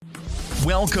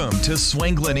Welcome to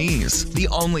Swanglinese, the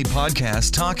only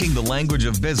podcast talking the language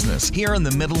of business here in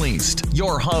the Middle East.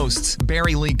 Your hosts,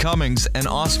 Barry Lee Cummings and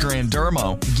Oscar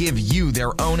Andermo, give you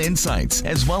their own insights,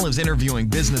 as well as interviewing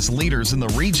business leaders in the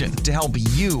region to help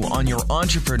you on your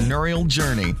entrepreneurial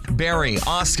journey. Barry,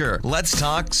 Oscar, let's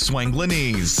talk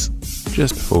Swanglinese.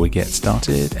 Just before we get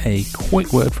started, a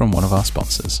quick word from one of our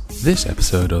sponsors. This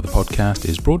episode of the podcast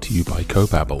is brought to you by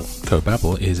CoBabble.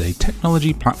 CoBabble is a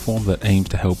technology platform that aims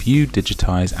to help you digitize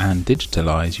and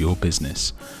digitalize your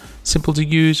business. Simple to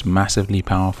use, massively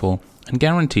powerful, and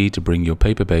guaranteed to bring your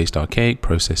paper-based archaic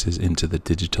processes into the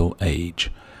digital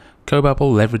age.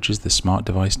 CoBabble leverages the smart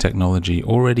device technology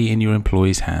already in your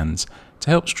employees' hands to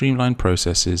help streamline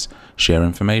processes, share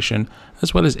information,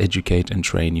 as well as educate and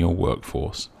train your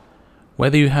workforce.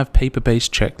 Whether you have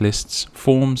paper-based checklists,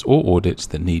 forms, or audits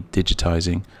that need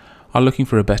digitizing, are looking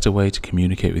for a better way to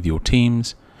communicate with your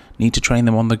teams, need to train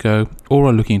them on the go, or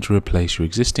are looking to replace your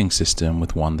existing system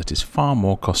with one that is far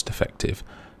more cost-effective,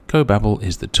 CoBabble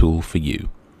is the tool for you.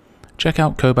 Check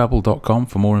out cobabble.com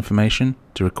for more information,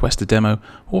 to request a demo,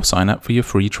 or sign up for your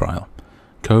free trial.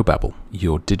 CoBabble,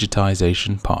 your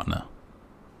digitization partner.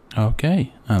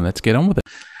 Okay, and let's get on with it.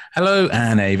 Hello,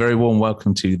 and a very warm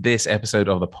welcome to this episode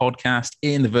of the podcast.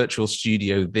 In the virtual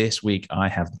studio this week, I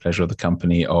have the pleasure of the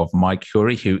company of Mike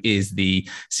Khoury, who is the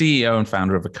CEO and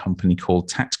founder of a company called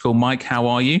Tactical. Mike, how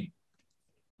are you?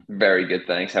 Very good,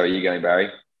 thanks. How are you going, Barry?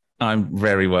 I'm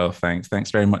very well, thanks.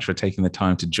 Thanks very much for taking the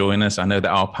time to join us. I know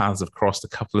that our paths have crossed a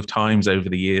couple of times over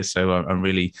the years, so I'm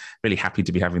really, really happy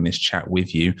to be having this chat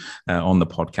with you on the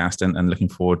podcast and looking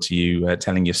forward to you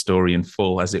telling your story in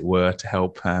full, as it were, to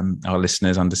help our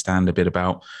listeners understand a bit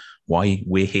about why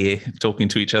we're here talking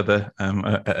to each other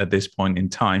at this point in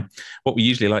time. What we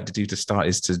usually like to do to start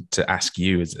is to ask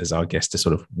you as our guest to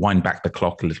sort of wind back the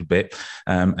clock a little bit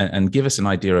and give us an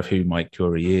idea of who Mike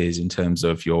Khoury is in terms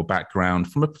of your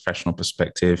background from a professional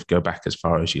perspective. Go back as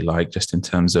far as you like, just in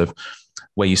terms of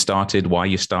where you started, why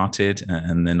you started,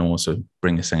 and then also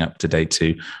bring us up to date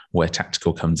to where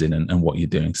Tactical comes in and what you're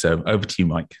doing. So over to you,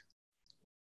 Mike.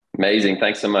 Amazing.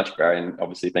 Thanks so much, Barry. And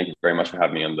obviously, thank you very much for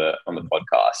having me on the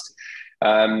podcast.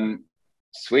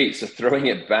 Sweet. So throwing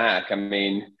it back, I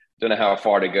mean, don't know how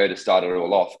far to go to start it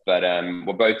all off, but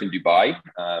we're both in Dubai,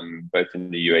 both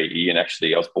in the UAE. And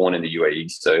actually, I was born in the UAE.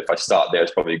 So if I start there,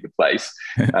 it's probably a good place.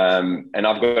 And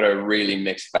I've got a really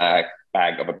mixed bag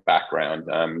of a background.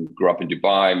 Grew up in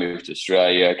Dubai, moved to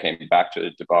Australia, came back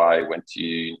to Dubai, went to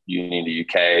uni in the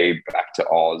UK, back to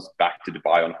Oz, back to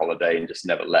Dubai on holiday, and just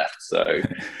never left. So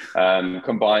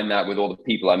combine that with all the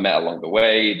people I met along the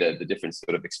way, the different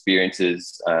sort of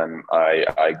experiences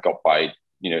I got by,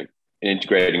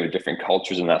 integrating with different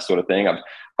cultures and that sort of thing.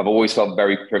 I've always felt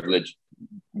very privileged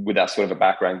with that sort of a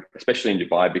background, especially in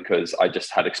Dubai, because I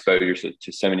just had exposure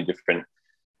to so many different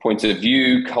points of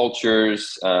view,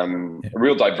 cultures, a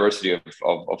real diversity of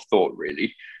thought,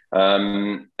 really.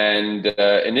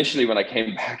 Initially, when I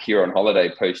came back here on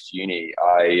holiday post-uni,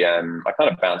 I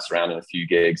kind of bounced around in a few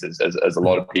gigs, as a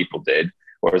lot of people did,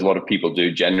 or as a lot of people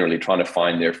do generally, trying to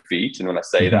find their feet. And when I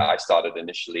say that, I started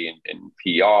initially in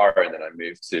PR, and then I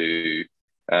moved to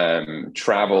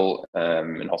travel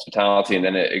and hospitality. And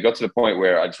then it got to the point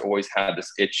where I just always had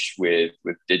this itch with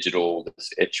digital,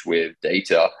 this itch with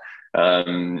data.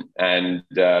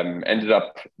 Ended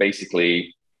up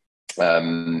basically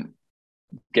getting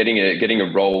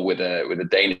a role with a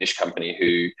Danish company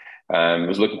who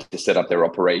was looking to set up their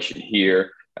operation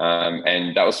here,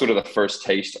 and that was sort of the first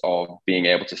taste of being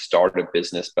able to start a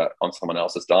business, but on someone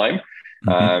else's dime.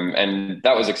 And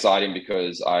that was exciting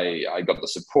because I got the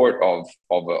support of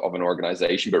an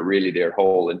organization, but really their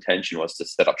whole intention was to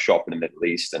set up shop in the Middle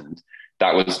East, and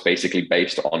that was basically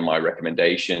based on my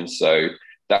recommendation. So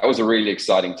that was a really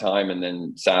exciting time. And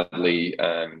then sadly,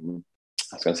 I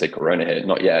was going to say Corona hit,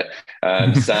 not yet.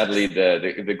 Sadly,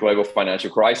 the global financial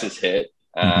crisis hit,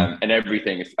 and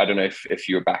everything. I don't know if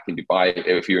you're back in Dubai,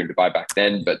 if you're in Dubai back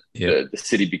then, but the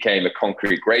city became a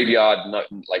concrete graveyard.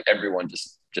 Like everyone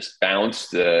just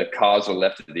bounced. Cars were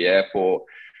left at the airport.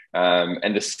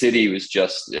 And the city was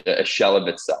just a shell of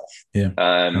itself. What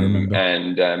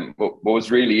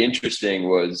was really interesting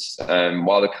was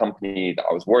while the company that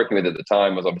I was working with at the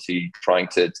time was obviously trying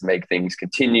to make things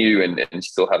continue and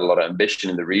still had a lot of ambition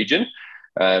in the region,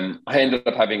 I ended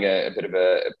up having a bit of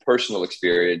a personal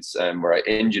experience where I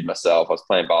injured myself. I was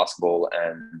playing basketball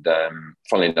and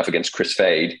funnily enough against Chris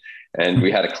Fade, and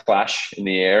we had a clash in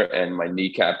the air and my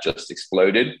kneecap just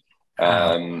exploded.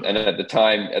 And at the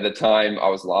time, I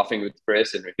was laughing with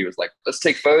Chris, and he was like, "Let's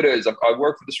take photos. I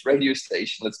work for this radio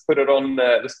station. Let's put it on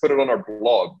our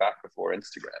blog." Back before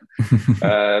Instagram,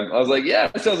 I was like, "Yeah,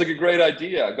 that sounds like a great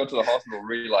idea." I got to the hospital,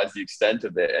 realized the extent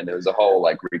of it, and there was a whole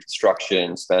like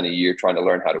reconstruction. Spent a year trying to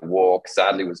learn how to walk.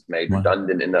 Sadly, was made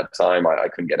redundant in that time. I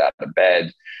couldn't get out of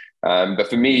bed. But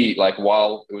for me, like,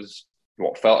 while it was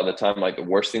what felt at the time like the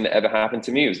worst thing that ever happened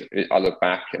to me, I look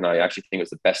back and I actually think it was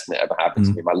the best thing that ever happened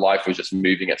to me. My life was just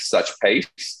moving at such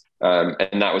pace.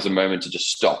 And that was a moment to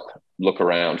just stop, look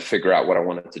around, figure out what I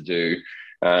wanted to do.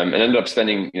 And ended up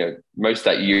spending, most of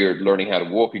that year learning how to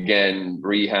walk again,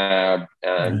 rehab,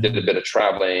 did a bit of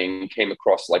traveling, came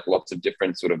across like lots of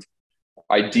different sort of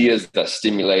ideas that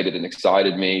stimulated and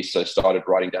excited me. So I started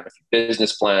writing down a few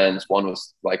business plans. One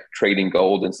was like trading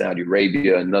gold in Saudi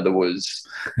Arabia. Another was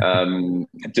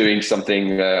doing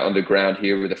something underground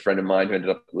here with a friend of mine who ended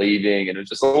up leaving. And it was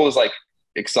just all this like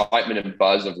excitement and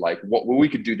buzz of like, well, we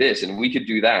could do this and we could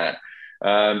do that.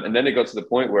 And then it got to the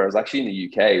point where I was actually in the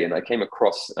UK and I came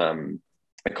across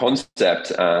a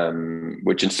concept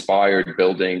which inspired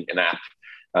building an app.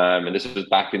 And this was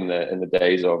back in the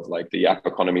days of like the app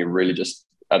economy really just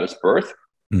at its birth.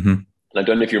 And I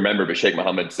don't know if you remember, but Sheikh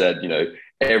Mohammed said,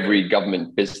 every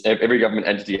government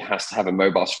entity has to have a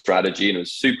mobile strategy, and it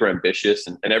was super ambitious.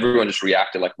 And everyone just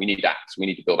reacted like, we need apps, we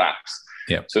need to build apps.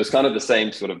 Yeah. So it's kind of the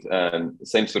same sort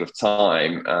of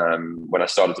time when I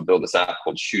started to build this app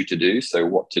called Shoe to Do. So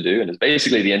what to do, and it's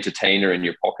basically the entertainer in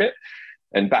your pocket.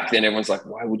 And back then, everyone's like,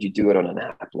 why would you do it on an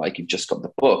app? Like, you've just got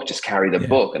the book, just carry the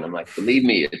book. And I'm like, believe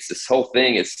me, it's this whole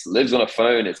thing. It lives on a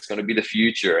phone. It's going to be the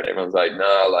future. And everyone's like,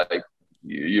 no, like,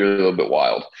 you're a little bit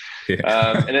wild.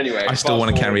 Yeah. And anyway, I still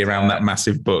want to carry around that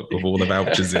massive book with all the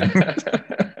vouchers in.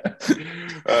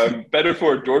 Better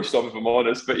for a doorstop, if I'm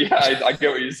honest. But yeah, I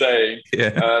get what you're saying.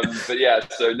 Yeah. But yeah,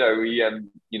 so no, we, I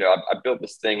built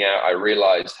this thing out. I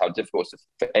realized how difficult it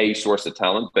was to source the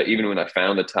talent. But even when I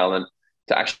found the talent,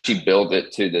 to actually build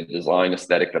it to the design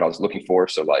aesthetic that I was looking for.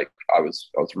 So like I was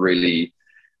really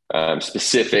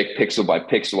specific, pixel by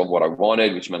pixel of what I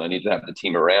wanted, which meant I needed to have the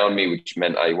team around me, which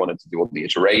meant I wanted to do all the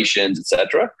iterations,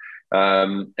 etc.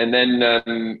 And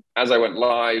then as I went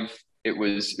live, it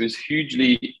was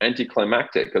hugely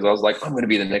anticlimactic because I was like, I'm going to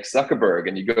be the next Zuckerberg.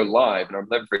 And you go live, and I'll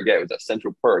never forget, it was at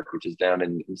Central Perk, which is down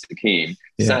in Sikkim.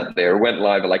 Sat there, went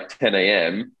live at like 10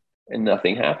 a.m. and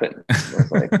nothing happened. And I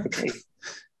was like,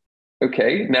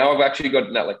 okay, now I've actually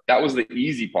got that. Like, that was the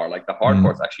easy part. Like, the hard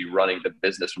part's actually running the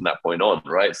business from that point on,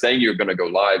 right? Saying you're going to go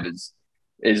live is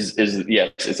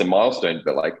yes, it's a milestone,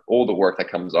 but like all the work that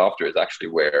comes after is actually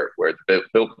where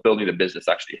building the business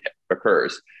actually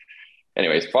occurs.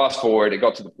 Anyways, fast forward, it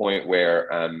got to the point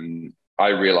where I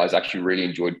realized I actually really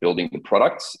enjoyed building the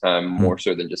products more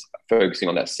so than just focusing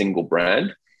on that single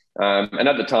brand. And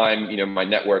at the time, my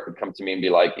network would come to me and be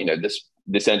like,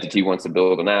 this entity wants to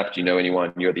build an app. Do you know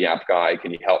anyone? You're the app guy.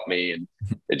 Can you help me? And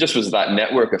it just was that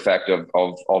network effect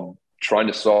of trying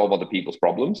to solve other people's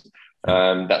problems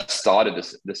that started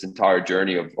this entire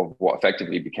journey of what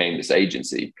effectively became this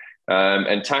agency.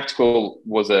 And Tactical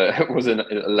was a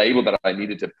label that I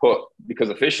needed to put because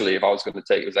officially, if I was going to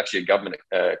take, it was actually a government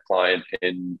client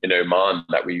in Oman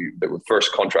the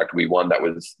first contract we won that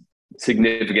was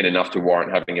significant enough to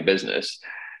warrant having a business,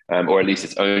 or at least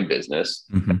its own business.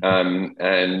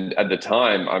 And at the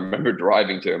time, I remember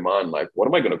driving to Oman, like, what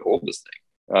am I going to call this thing?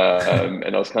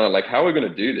 And I was kind of like, how are we going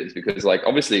to do this? Because like,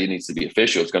 obviously it needs to be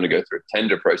official. It's going to go through a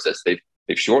tender process. They've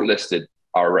shortlisted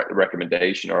our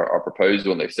recommendation, our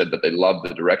proposal, and they've said that they love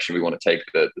the direction we want to take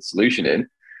the solution in.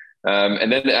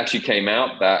 And then it actually came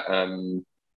out that,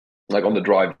 like on the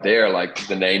drive there, like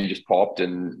the name just popped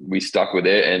and we stuck with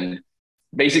it. And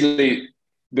basically,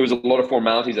 there was a lot of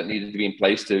formalities that needed to be in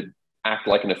place to act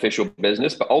like an official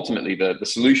business, but ultimately the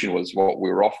solution was what we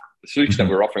were offering. The solution that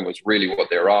we were offering was really what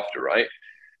they were after, right?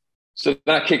 So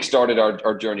that kickstarted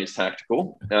our journey as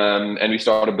Tactical, and we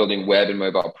started building web and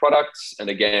mobile products. And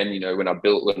again,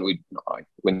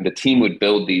 when the team would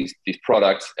build these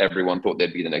products, everyone thought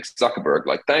they'd be the next Zuckerberg.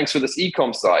 Like, thanks for this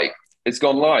e-com site. It's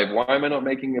gone live. Why am I not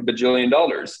making $1 bajillion?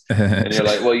 And you're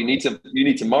like, well, you need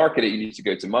to market it. You need to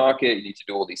go to market. You need to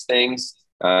do all these things.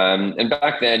 And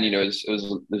back then, a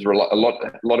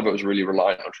lot of it was really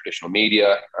reliant on traditional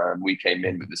media. We came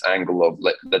in with this angle of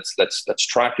let's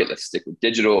track it. Let's stick with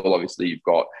digital. Obviously, you've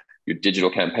got your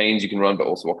digital campaigns you can run, but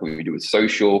also what can we do with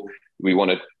social? We want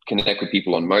to connect with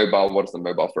people on mobile. What's the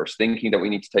mobile first thinking that we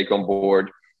need to take on board?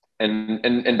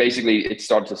 And basically, it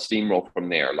started to steamroll from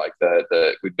there. Like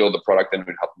we build the product, then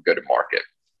we'd help them go to market,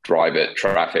 drive it,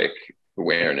 traffic,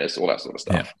 awareness, all that sort of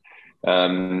stuff.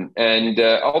 And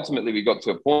ultimately we got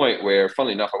to a point where,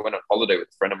 funnily enough, I went on holiday with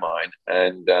a friend of mine,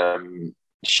 and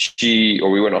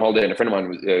we went on holiday and a friend of mine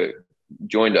was,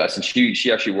 joined us, and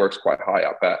she actually works quite high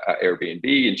up at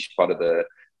Airbnb, and she's part of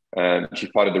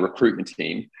the recruitment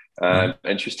team.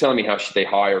 And she was telling me how they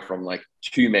hire from like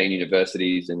two main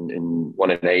universities, and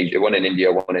one in Asia, one in India,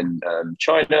 one in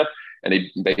China, and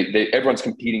everyone's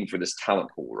competing for this talent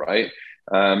pool, right?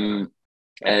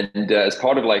 And as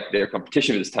part of like their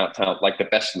competition with this talent, like the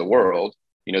best in the world,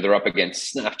 they're up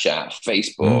against Snapchat,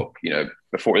 Facebook,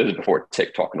 before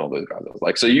TikTok and all those guys. I was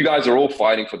like, so you guys are all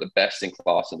fighting for the best in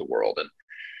class in the world.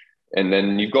 And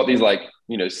then you've got these like,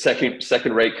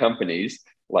 second rate companies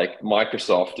like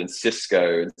Microsoft and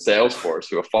Cisco and Salesforce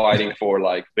who are fighting for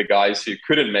like the guys who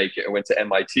couldn't make it and went to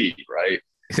MIT, right?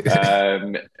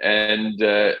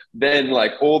 Then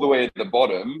like all the way at the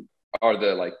bottom are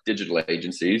the like digital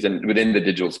agencies, and within the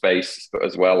digital space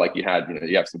as well, like you have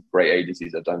some great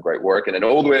agencies that have done great work, and then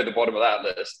all the way at the bottom of that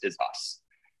list is us.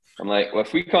 I'm like, well,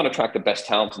 if we can't attract the best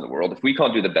talent in the world, if we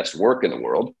can't do the best work in the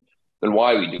world, then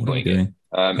why are we doing it?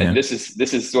 And this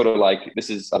is sort of like,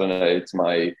 I don't know, it's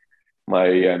my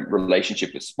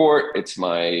relationship with sport. It's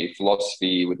my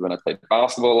philosophy with when I played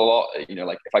basketball a lot.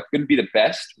 Like if I couldn't be the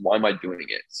best, why am I doing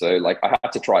it? So like I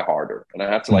had to try harder, and I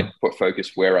had to like put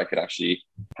focus where I could actually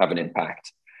have an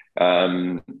impact.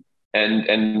 And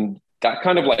that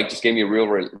kind of like just gave me a real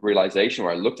realization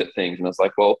where I looked at things and I was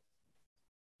like, well,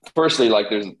 firstly, like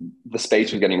the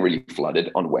space was getting really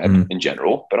flooded on web in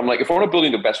general. But I'm like, if we're not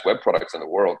building the best web products in the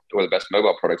world or the best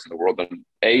mobile products in the world, then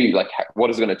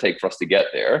what is it going to take for us to get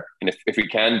there? And if we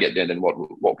can get there, then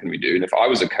what can we do? And if I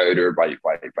was a coder by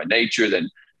nature, then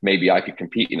maybe I could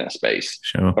compete in that space.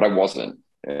 Sure. But I wasn't.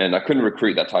 And I couldn't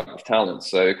recruit that type of talent.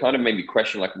 So it kind of made me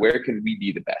question, like, where can we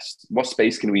be the best? What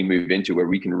space can we move into where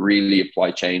we can really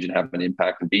apply change and have an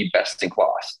impact and be best in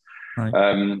class? Right.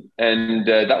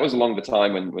 That was along the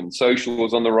time when social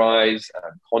was on the rise,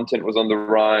 content was on the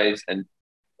rise, and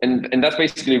that's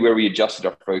basically where we adjusted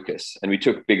our focus, and we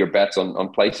took bigger bets on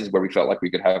places where we felt like we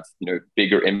could have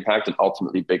bigger impact and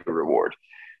ultimately bigger reward.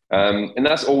 And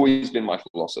that's always been my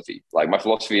philosophy. Like my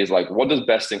philosophy is like, what does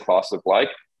best in class look like?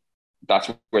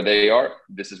 That's where they are.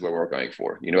 This is where we're going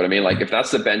for. You know what I mean? Like if that's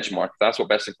the benchmark, that's what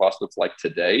best in class looks like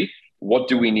today. What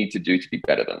do we need to do to be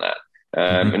better than that?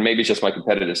 And maybe it's just my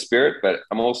competitive spirit, but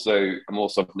I'm also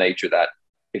of nature that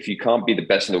if you can't be the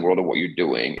best in the world at what you're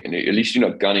doing, and at least you're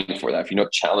not gunning for that, if you're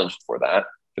not challenged for that,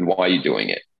 then why are you doing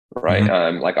it? Right.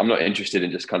 Like I'm not interested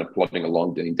in just kind of plodding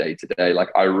along doing day to day. Like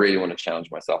I really want to challenge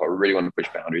myself. I really want to push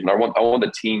boundaries, and I want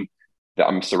the team that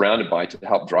I'm surrounded by to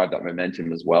help drive that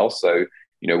momentum as well. So,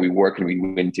 we work and we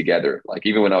win together. Like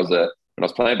even when I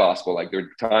was playing basketball, like there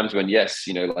were times when, yes,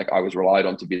 like I was relied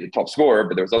on to be the top scorer,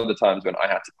 but there was other times when I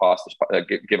had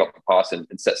to give up the pass and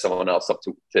set someone else up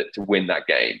to win that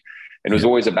game. And it was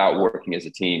always about working as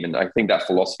a team. And I think that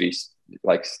philosophy,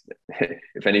 like,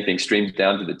 if anything, streams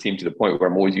down to the team to the point where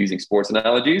I'm always using sports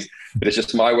analogies, but it's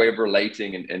just my way of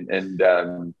relating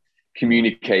and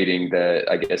communicating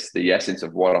the essence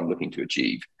of what I'm looking to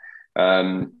achieve.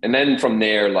 And then from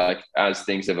there, like as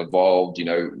things have evolved,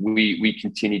 we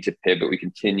continue to pivot, we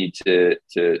continue to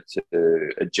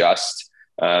adjust.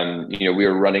 We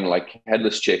were running like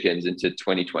headless chickens into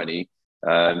 2020.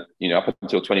 Up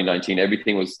until 2019,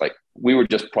 everything was like, we were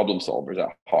just problem solvers at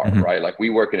heart, right? Like we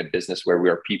work in a business where we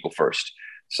are people first.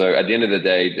 So at the end of the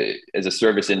day, as a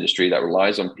service industry that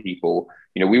relies on people,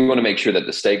 we want to make sure that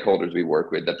the stakeholders we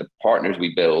work with, that the partners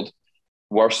we build,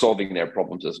 we're solving their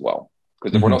problems as well.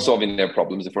 Because if we're not solving their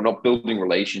problems, if we're not building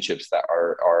relationships that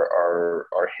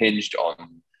are hinged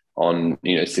on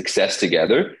success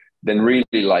together, then really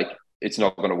like it's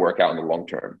not going to work out in the long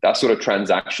term. That sort of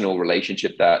transactional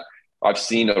relationship that I've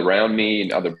seen around me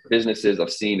in other businesses,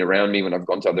 I've seen around me when I've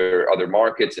gone to other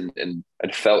markets and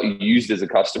felt used as a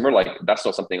customer, like that's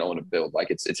not something I want to build.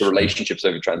 Like it's a relationships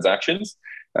over transactions,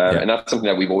 and that's something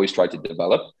that we've always tried to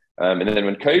develop. And then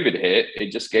when COVID hit,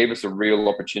 it just gave us a real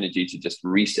opportunity to just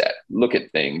reset, look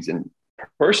at things. And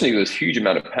personally, there was a huge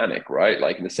amount of panic, right?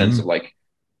 Like in the sense of like,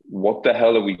 what the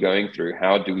hell are we going through?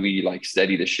 How do we like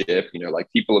steady the ship?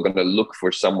 Like people are going to look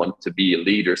for someone to be a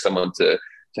leader, someone to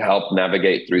help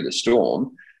navigate through the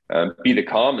storm, be the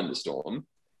calm in the storm.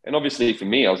 And obviously for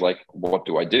me, I was like, what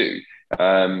do I do?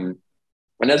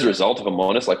 And as a result, if I'm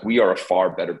honest, like we are a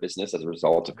far better business as a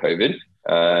result of COVID.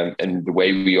 And the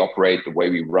way we operate, the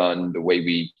way we run, the way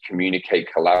we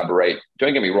communicate, collaborate.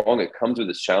 Don't get me wrong, it comes with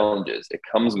its challenges. It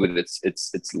comes with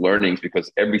its learnings,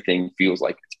 because everything feels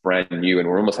like it's brand new and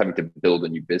we're almost having to build a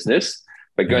new business.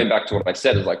 But going back to what I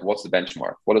said is like, what's the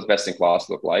benchmark? What does best in class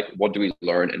look like? What do we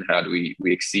learn and how do we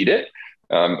exceed it?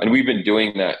 And we've been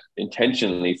doing that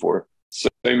intentionally for so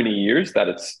many years that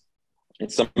it's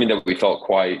something that we felt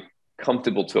quite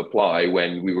comfortable to apply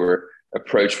when we were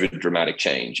approached with dramatic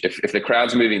change. If the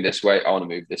crowd's moving this way, I want to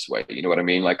move this way. You know what I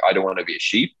mean? Like, I don't want to be a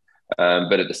sheep.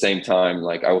 But at the same time,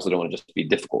 like, I also don't want to just be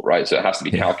difficult, right? So it has to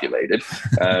be calculated.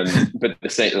 But the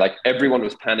same, like, everyone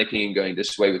was panicking and going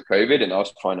this way with COVID, and I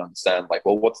was trying to understand, like,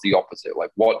 well, what's the opposite?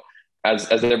 Like, what, as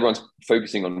everyone's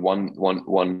focusing on one,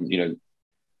 you know,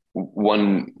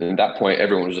 one, at that point,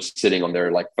 everyone was just sitting on their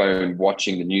like phone,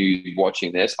 watching the news,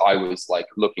 watching this. I was like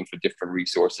looking for different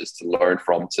resources to learn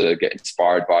from, to get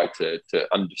inspired by, to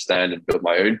understand and build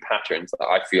my own patterns that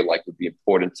I feel like would be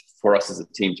important for us as a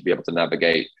team to be able to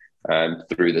navigate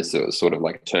through this sort of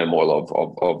like turmoil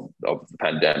of the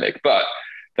pandemic. But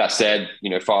that said,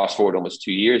 you know, fast forward almost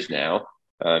 2 years now.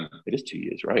 It is 2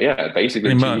 years, right? Yeah,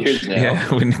 basically 2 years now.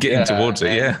 Yeah, we're getting towards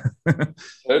it. Yeah,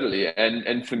 totally.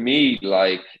 And for me,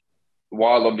 like,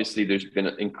 while obviously there's been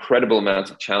incredible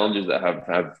amounts of challenges that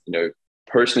have you know,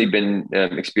 personally been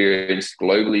experienced,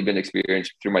 globally been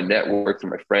experienced through my network,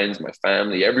 through my friends, my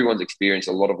family, everyone's experienced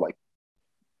a lot of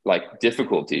like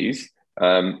difficulties.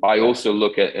 I also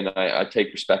look at, and I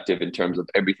take perspective in terms of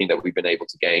everything that we've been able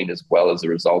to gain, as well as a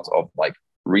result of like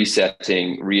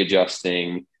resetting,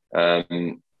 readjusting,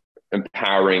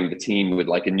 empowering the team with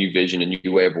like a new vision, a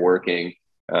new way of working.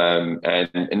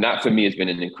 And that for me has been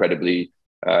an incredibly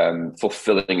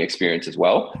fulfilling experience as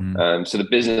well. So the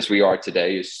business we are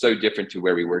today is so different to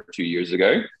where we were 2 years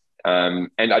ago. And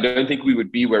I don't think we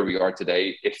would be where we are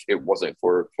today if it wasn't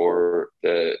for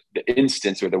the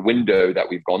instance or the window that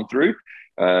we've gone through,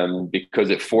 because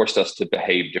it forced us to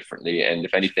behave differently. And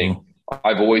if anything,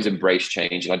 I've always embraced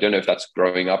change. And I don't know if that's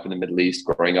growing up in the Middle East,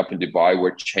 growing up in Dubai,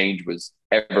 where change was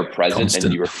ever present.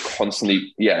 And you were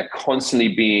constantly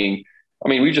being, I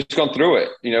mean, we've just gone through it.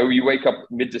 You know, you wake up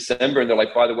mid-December and they're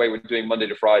like, by the way, we're doing Monday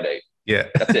to Friday. Yeah.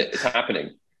 That's it. It's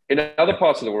happening. In other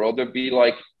parts of the world, there'd be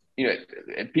like, you know,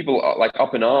 people are like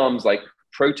up in arms, like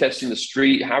protesting the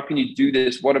street. How can you do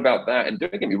this? What about that? And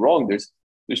don't get me wrong, there's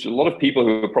a lot of people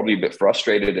who are probably a bit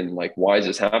frustrated and like, why is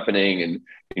this happening? And,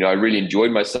 you know, I really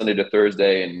enjoyed my Sunday to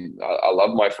Thursday, and I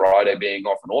love my Friday being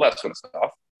off and all that sort of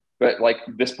stuff. But like,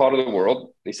 this part of the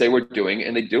world, they say we're doing,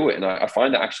 and they do it. And I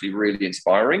find that actually really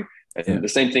inspiring. And the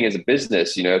same thing as a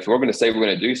business, you know, if we're going to say we're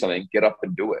going to do something, get up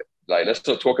and do it. Like, let's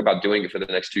not talk about doing it for the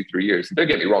next 2-3 years. And don't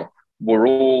get me wrong, we're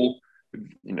all,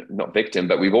 you know, not victim,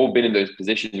 but we've all been in those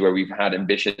positions where we've had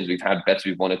ambitions, we've had bets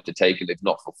we've wanted to take, and they've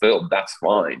not fulfilled. That's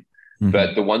fine.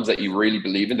 But the ones that you really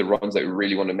believe in, the ones that you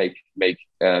really want to make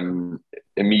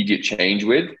immediate change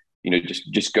with, you know,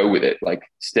 just go with it. Like,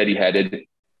 steady headed,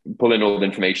 pull in all the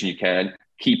information you can,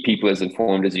 keep people as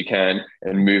informed as you can,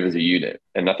 and move as a unit.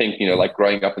 And I think, you know, like,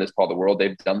 growing up in this part of the world,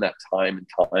 they've done that time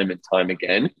and time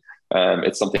again.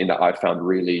 It's something that I found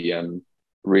really,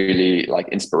 really like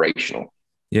inspirational.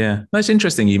 Yeah, that's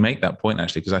interesting you make that point,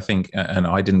 actually, because I think, and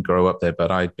I didn't grow up there,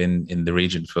 but I've been in the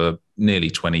region for nearly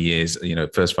 20 years. You know,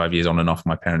 first 5 years on and off,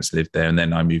 my parents lived there, and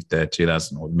then I moved there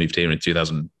moved here in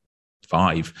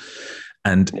 2005.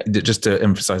 And just to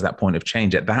emphasize that point of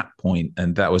change at that point,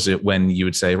 and that was it when you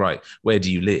would say, right, where do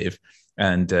you live?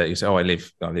 And you say, oh, I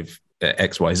live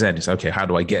X, Y, Z. It's okay, how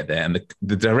do I get there? And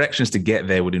the directions to get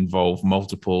there would involve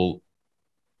multiple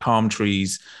palm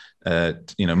trees,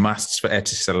 you know, masts for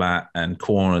Etisalat and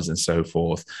corners and so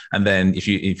forth. And then if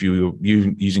you were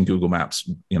using Google Maps,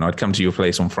 you know, I'd come to your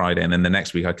place on Friday, and then the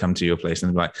next week I'd come to your place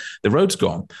and be like, the road's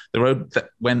gone. The road that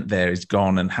went there is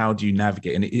gone. And how do you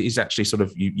navigate? And it is actually sort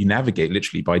of, you navigate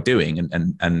literally by doing.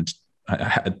 And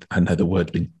I know the word's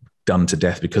been done to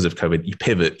death because of COVID. You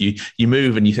pivot, you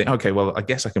move, and you think, okay, well, I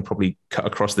guess I can probably cut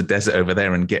across the desert over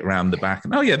there and get around the back.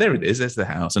 And oh yeah, there it is. There's the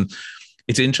house. And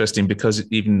it's interesting because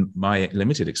even my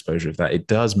limited exposure of that, it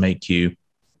does make you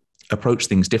approach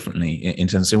things differently in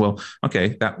terms of saying, well,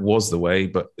 okay, that was the way,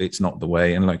 but it's not the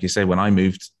way. And like you say, when I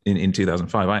moved in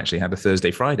 2005, I actually had a Thursday,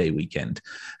 Friday weekend.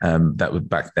 That was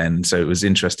back then. So it was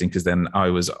interesting because then I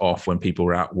was off when people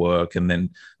were at work. And then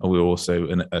we were also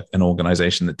an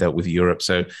organization that dealt with Europe.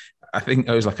 So I think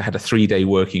I had a 3-day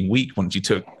working week once you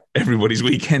took everybody's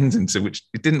weekends into, which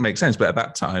it didn't make sense. But at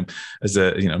that time, as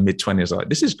a mid-20s, I was like,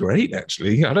 this is great,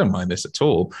 actually. I don't mind this at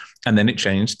all. And then it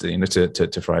changed,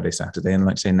 to Friday, Saturday. And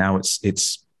like I say, now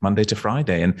it's Monday to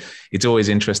Friday. And it's always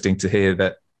interesting to hear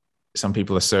that some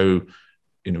people are so,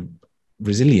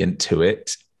 resilient to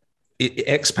it.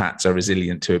 Expats are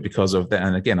resilient to it because of that.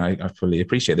 And again, I fully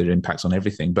appreciate their impacts on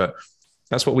everything, but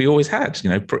that's what we always had,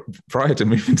 prior to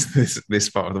moving to this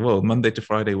part of the world. Monday to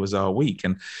Friday was our week.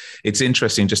 And it's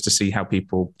interesting just to see how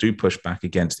people do push back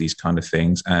against these kind of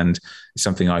things. And it's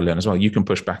something I learned as well. You can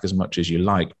push back as much as you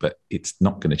like, but it's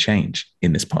not going to change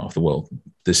in this part of the world.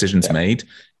 Decisions made,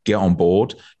 get on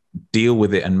board, deal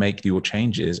with it and make your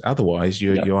changes. Otherwise,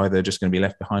 you're either just going to be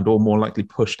left behind or more likely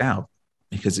pushed out,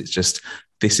 because it's just,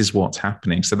 this is what's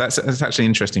happening. So that's actually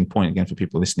an interesting point again for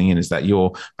people listening in, is that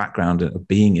your background of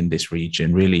being in this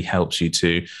region really helps you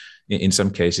to, in some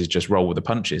cases, just roll with the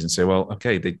punches and say, well,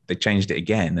 okay, they changed it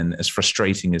again. And as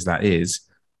frustrating as that is,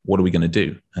 what are we going to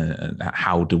do?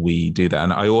 How do we do that?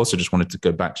 And I also just wanted to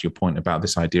go back to your point about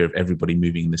this idea of everybody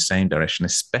moving in the same direction,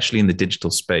 especially in the digital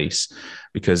space,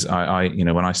 because I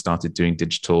when I started doing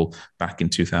digital back in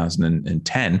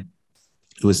 2010,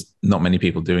 there was not many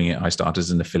people doing it. I started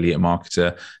as an affiliate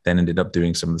marketer, then ended up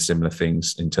doing some of the similar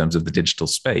things in terms of the digital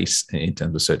space, in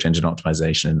terms of search engine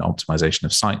optimization and optimization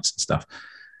of sites and stuff.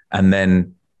 And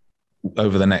then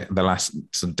over the last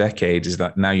sort of decade is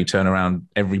that now you turn around,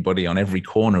 everybody on every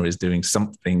corner is doing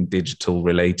something digital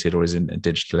related or is in a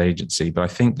digital agency. But I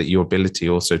think that your ability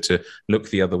also to look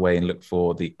the other way and look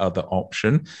for the other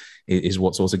option is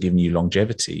what's also giving you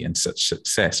longevity and such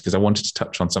success. Because I wanted to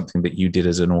touch on something that you did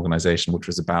as an organization, which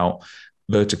was about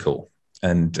vertical.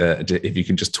 And if you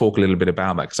can just talk a little bit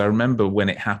about that, because I remember when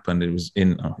it happened, it was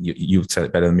you said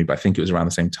it better than me, but I think it was around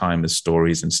the same time as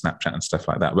Stories and Snapchat and stuff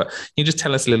like that. But can you just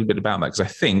tell us a little bit about that? Because I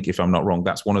think, if I'm not wrong,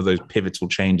 that's one of those pivotal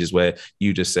changes where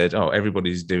you just said, oh,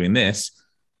 everybody's doing this,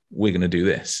 we're going to do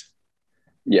this.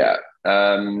 Yeah.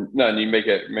 No, and you make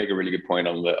a really good point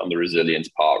on the resilience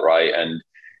part, right? And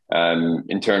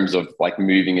in terms of like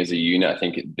moving as a unit, I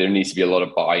think there needs to be a lot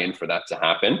of buy-in for that to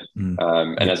happen.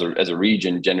 And as a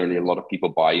region, generally, a lot of people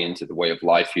buy into the way of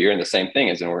life here. And the same thing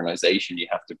as an organization, you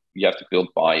have to build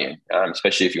buy-in,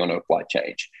 especially if you want to apply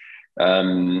change.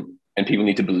 And people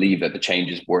need to believe that the change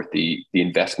is worth the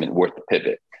investment, worth the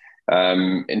pivot.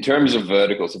 In terms of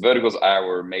verticals, so verticals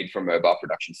are made for mobile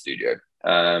production studio.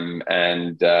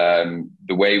 The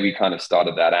way we kind of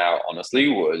started that out, honestly,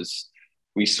 was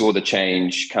we saw the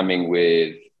change coming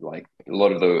with like a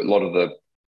lot of the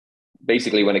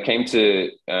basically when it came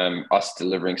to us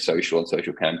delivering social and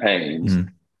social campaigns,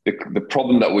 the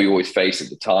problem that we always faced at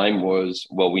the time was,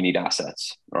 well, we need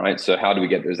assets, right? So how do we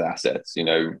get those assets?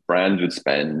 Brands would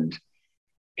spend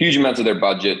huge amounts of their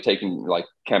budget taking like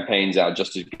campaigns out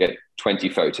just to get 20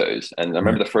 photos. And I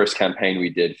remember the first campaign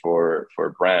we did for a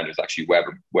brand was actually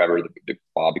Weber, the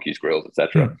barbecues, grills,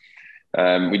 etc.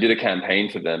 We did a campaign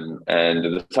for them, and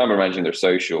at the time we're managing their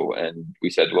social, and we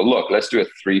said, well, look, let's do a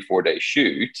 3-4 day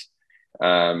shoot,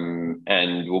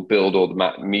 and we'll build all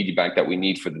the media bank that we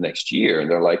need for the next year.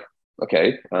 And they're like,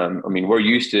 okay. We're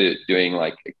used to doing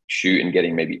like a shoot and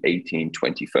getting maybe 18,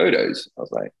 20 photos. I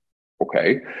was like,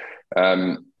 okay.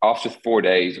 After 4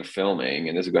 days of filming,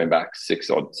 and this is going back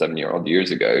 7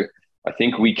 years ago, I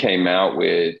think we came out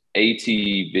with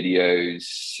 80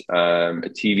 videos, a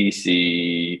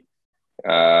TVC,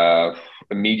 a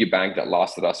media bank that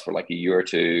lasted us for like a year or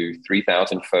two,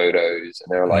 3,000 photos.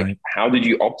 And they were like, how did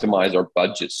you optimize our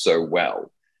budget so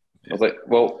well? I was like,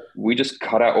 well, we just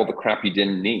cut out all the crap you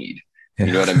didn't need. You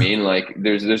know what I mean? Like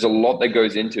there's a lot that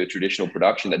goes into a traditional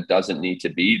production that doesn't need to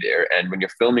be there. And when you're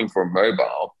filming for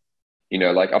mobile,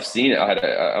 like I've seen it.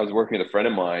 I was working with a friend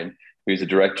of mine who's a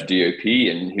director DOP,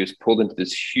 and he was pulled into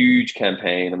this huge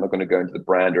campaign. I'm not going to go into the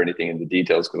brand or anything in the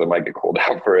details because I might get called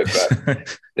out for it,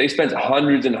 but they spent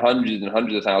hundreds and hundreds and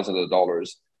hundreds of thousands of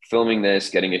dollars filming this,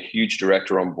 getting a huge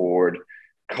director on board,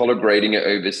 color grading it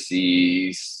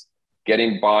overseas,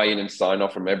 getting buy-in and sign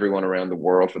off from everyone around the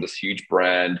world for this huge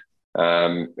brand.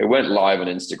 It went live on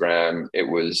Instagram. It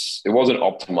wasn't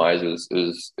optimized.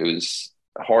 It was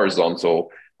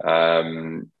horizontal.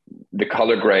 The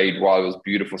color grade, while it was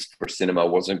beautiful for cinema,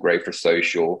 wasn't great for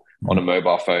social on a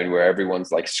mobile phone where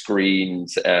everyone's like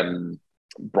screens,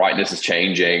 brightness is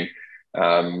changing.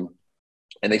 And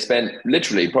they spent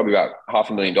literally probably about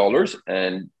 $500,000.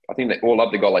 And I think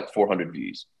they got like 400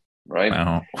 views, right?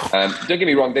 Wow. Don't get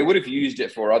me wrong. They would have used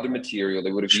it for other material.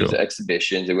 They would have used it at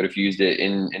exhibitions. They would have used it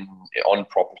on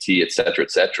property, et cetera,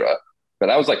 et cetera. But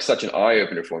that was like such an eye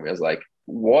opener for me. I was like,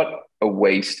 what a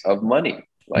waste of money.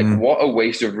 Like what a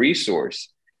waste of resource.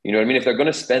 You know what I mean? If they're going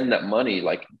to spend that money,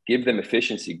 like give them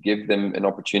efficiency, give them an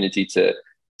opportunity to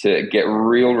get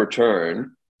real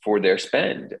return for their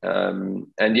spend.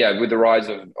 And yeah, with the rise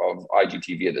of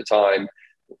IGTV at the time,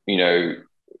 it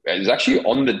was actually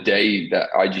on the day that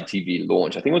IGTV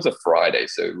launched. I think it was a Friday,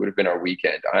 so it would have been our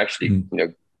weekend. I actually,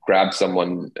 grabbed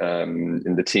someone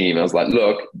in the team. I was like,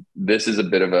 look, this is a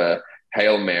bit of a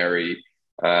Hail Mary.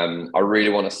 I really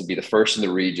want us to be the first in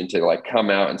the region to like come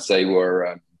out and say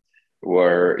we're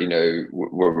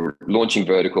launching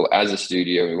Vertical as a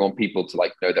studio. We want people to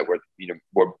like know that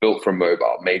we're built for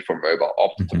mobile, made for mobile,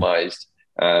 optimized,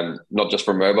 not just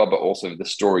for mobile, but also the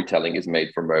storytelling is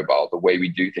made for mobile. The way we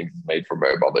do things is made for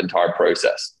mobile, the entire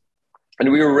process.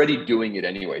 And we were already doing it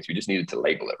anyways. We just needed to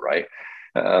label it, right?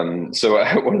 So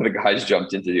one of the guys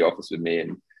jumped into the office with me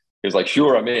and he was like,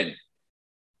 sure, I'm in.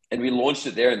 And we launched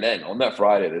it there and then on that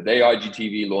Friday, the day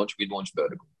IGTV launched, we launched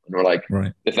Vertical. And we're like,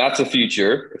 right, if that's a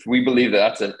future, if we believe that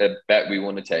that's a bet we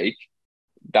want to take,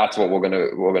 that's what we're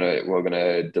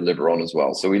gonna deliver on as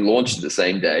well. So we launched it the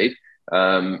same day,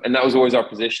 and that was always our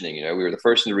positioning. You know, we were the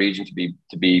first in the region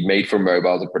to be made for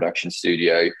mobile as a production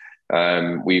studio.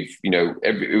 We've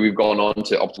gone on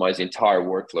to optimize the entire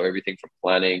workflow, everything from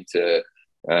planning to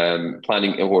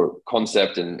planning or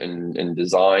concept and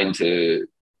design to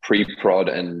pre-prod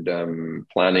and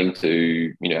planning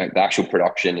to the actual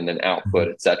production and then output,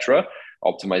 etc.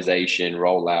 Optimization,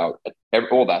 rollout,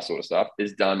 all that sort of stuff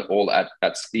is done all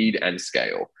at speed and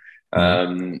scale.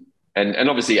 And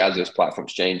obviously as those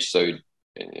platforms change, so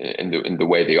in the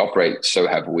way they operate, so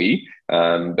have we.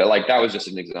 But like that was just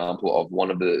an example of one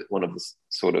of the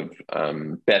sort of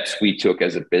bets we took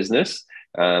as a business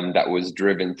that was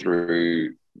driven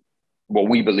through what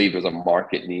we believe was a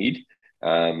market need.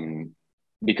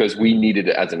 Because we needed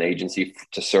it as an agency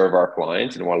to serve our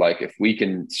clients. And we're like, if we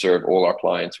can serve all our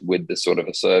clients with this sort of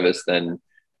a service, then,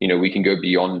 we can go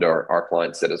beyond our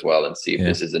client set as well and see if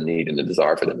this is a need and a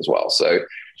desire for them as well. So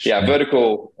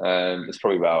Vertical is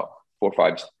probably about 4 or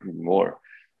 5 more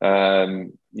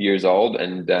years old.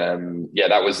 And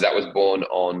that was born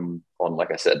on, like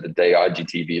I said, the day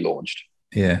IGTV launched.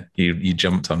 Yeah, you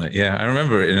jumped on it. Yeah, I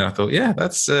remember it. And I thought,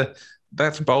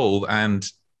 that's bold and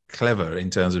clever in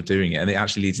terms of doing it. And it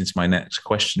actually leads into my next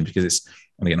question, because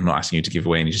and again, I'm not asking you to give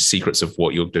away any secrets of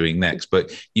what you're doing next, but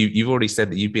you've already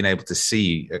said that you've been able to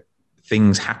see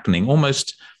things happening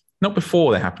almost not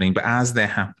before they're happening, but as they're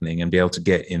happening, and be able to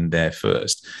get in there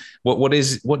first. What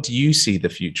do you see the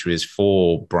future is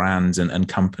for brands and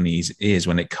companies is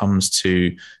when it comes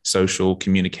to social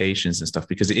communications and stuff?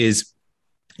 Because it is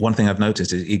one thing I've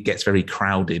noticed is it gets very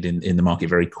crowded in the market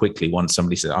very quickly. Once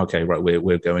somebody says, okay, right,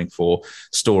 we're going for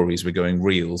stories, we're going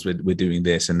reels, we're doing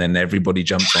this. And then everybody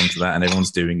jumps onto that and everyone's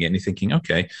doing it. And you're thinking,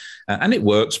 okay. And it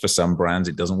works for some brands.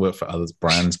 It doesn't work for other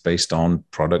brands based on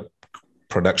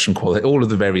production quality, all of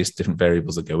the various different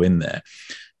variables that go in there.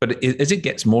 But as it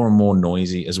gets more and more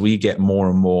noisy, as we get more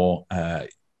and more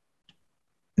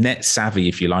net savvy,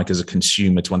 if you like, as a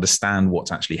consumer, to understand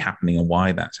what's actually happening and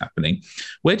why that's happening,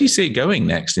 where do you see it going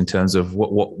next in terms of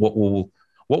what will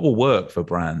work for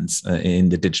brands in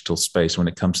the digital space when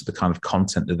it comes to the kind of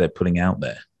content that they're putting out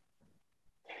there?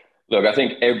 Look, I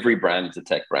think every brand is a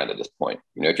tech brand at this point.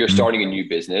 If you're starting a new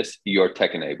business, you're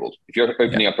tech enabled. If you're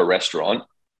opening up a restaurant,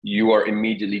 you are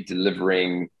immediately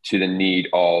delivering to the need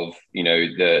of,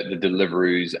 the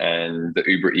Deliveroos and the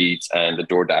Uber Eats and the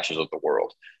DoorDashes of the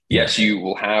world. Yes, you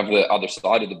will have the other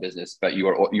side of the business, but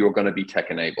you're going to be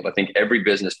tech enabled. I think every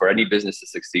business, for any business to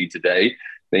succeed today,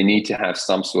 they need to have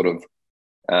some sort of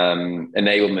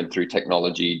enablement through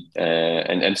technology,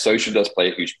 and social does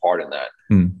play a huge part in that.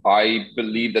 I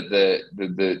believe that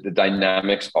the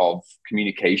dynamics of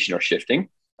communication are shifting.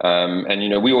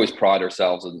 And we always pride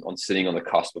ourselves on sitting on the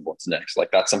cusp of what's next. Like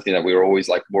that's something that we're always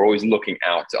looking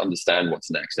out to understand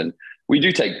what's next. And we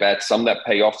do take bets, some that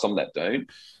pay off, some that don't.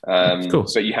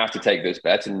 But you have to take those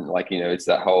bets. And it's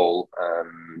that whole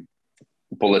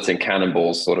bullets and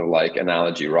cannonballs sort of like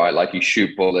analogy, right? Like you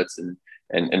shoot bullets and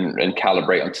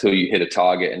calibrate until you hit a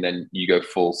target, and then you go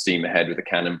full steam ahead with a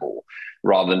cannonball,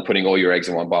 rather than putting all your eggs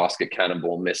in one basket,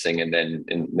 cannonball missing, and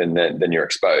then you're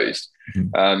exposed.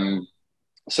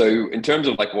 So in terms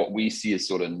of like what we see as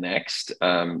sort of next,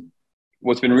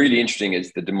 what's been really interesting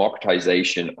is the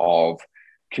democratization of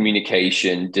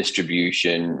communication,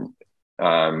 distribution,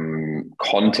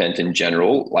 content in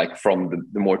general, like from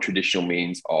the more traditional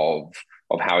means of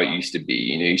how it used to be.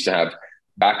 You used to have,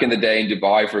 back in the day in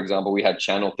Dubai, for example, we had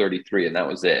Channel 33 and that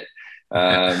was it.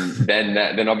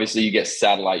 Then obviously you get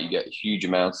satellite, you get huge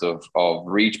amounts of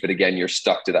reach, but again, you're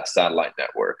stuck to that satellite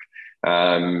network.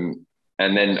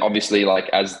 And then obviously, like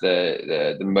as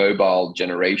the mobile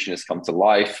generation has come to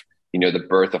life, the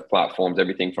birth of platforms,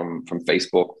 everything from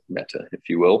Facebook, Meta, if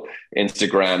you will,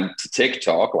 Instagram to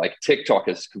TikTok. Like TikTok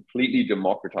has completely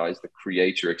democratized the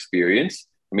creator experience.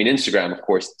 I mean, Instagram, of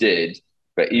course, did,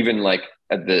 but even like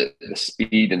at the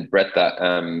speed and breadth that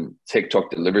TikTok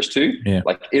delivers to,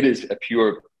 like it is a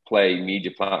pure play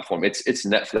media platform. It's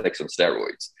Netflix on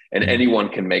steroids, and anyone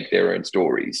can make their own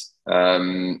stories.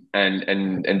 And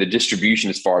the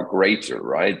distribution is far greater,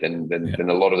 right, than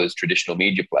a lot of those traditional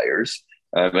media players.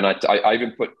 And I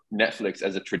even put Netflix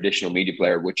as a traditional media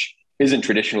player, which isn't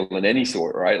traditional in any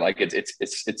sort, right? Like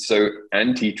it's so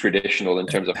anti-traditional in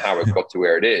terms of how it got to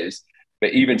where it is.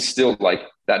 But even still, like,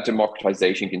 that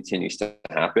democratization continues to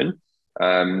happen.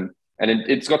 And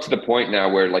it's got to the point now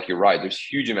where, like, you're right, there's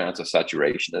huge amounts of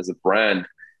saturation. As a brand,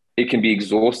 it can be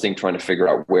exhausting trying to figure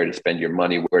out where to spend your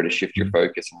money, where to shift your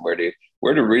focus, and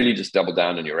where to really just double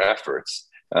down on your efforts.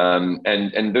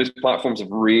 And those platforms have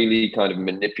really kind of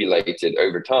manipulated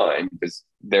over time, because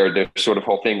their sort of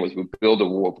whole thing was, we build a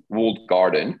walled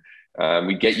garden.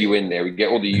 We get you in there, we get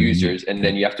all the users, and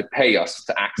then you have to pay us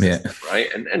to access them, right?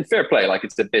 And fair play, like,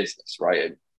 it's a business,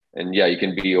 right? And yeah, you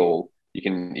can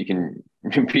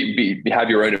have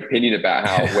your own opinion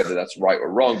about whether that's right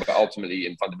or wrong, but ultimately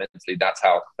and fundamentally, that's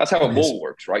how a mall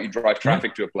works, right? You drive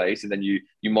traffic to a place, and then you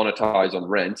monetize on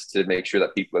rent to make sure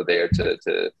that people are there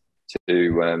to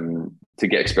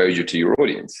get exposure to your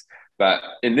audience. But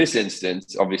in this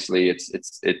instance, obviously,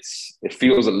 it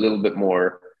feels a little bit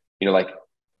more, like,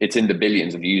 it's in the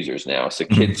billions of users now. So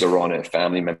kids are on it,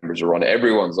 family members are on it,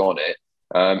 everyone's on it.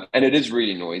 And it is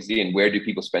really noisy. And where do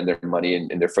people spend their money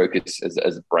and their focus as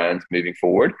a brand moving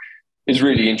forward is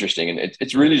really interesting. And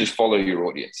it's really just follow your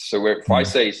audience. So if I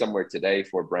say somewhere today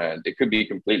for a brand, it could be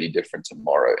completely different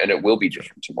tomorrow, and it will be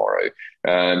different tomorrow.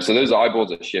 So those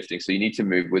eyeballs are shifting. So you need to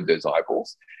move with those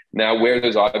eyeballs. Now, where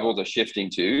those eyeballs are shifting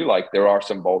to, like, there are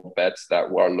some bold bets that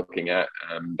we're looking at,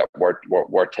 that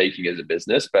we're taking as a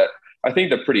business, but I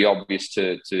think they're pretty obvious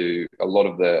to a lot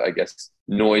of the, I guess,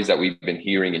 noise that we've been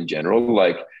hearing in general.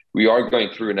 Like, we are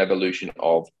going through an evolution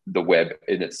of the web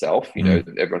in itself.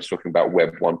 Everyone's talking about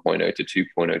web 1.0 to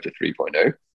 2.0 to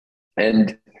 3.0.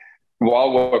 And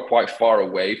while we're quite far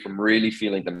away from really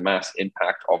feeling the mass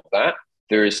impact of that,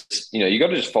 there is, you got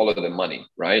to just follow the money,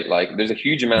 right? Like, there's a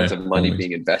huge amount of money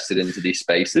being invested into these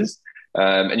spaces.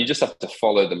 And you just have to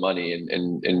follow the money,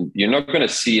 and you're not going to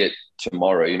see it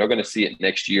tomorrow. You're not going to see it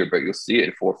next year, but you'll see it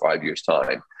in 4 or 5 years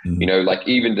time. Like,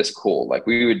 even this call, like,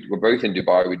 we're both in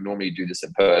Dubai. We'd normally do this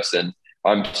in person.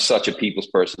 I'm such a people's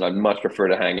person. I'd much prefer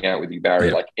to hang out with you, Barry,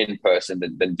 like, in person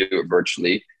than do it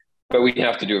virtually. But we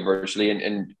have to do it virtually.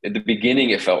 And at the beginning,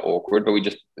 it felt awkward, but we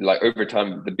just, like, over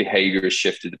time, the behavior has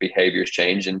shifted, the behavior has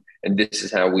changed. And this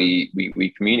is how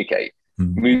we communicate.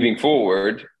 Moving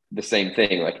forward, the same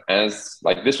thing. Like,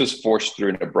 this was forced through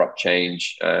an abrupt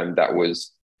change that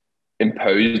was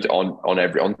imposed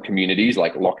on communities,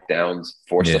 like lockdowns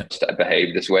forced us to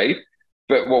behave this way.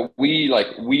 But what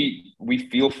we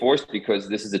feel forced because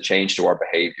this is a change to our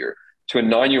behavior. To a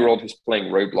 9-year-old who's playing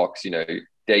Roblox,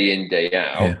 day in, day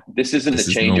out, this isn't a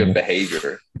change of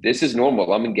behavior. This is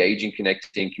normal. I'm engaging,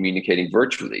 connecting, communicating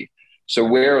virtually. So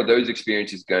where are those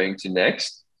experiences going to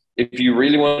next? If you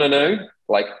really want to know,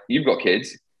 like, you've got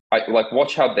kids,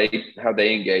 watch how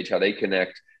they engage, how they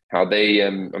connect, how they,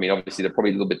 obviously they're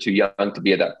probably a little bit too young to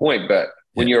be at that point, but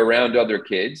when you're around other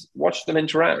kids, watch them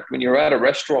interact. When you're at a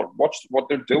restaurant, watch what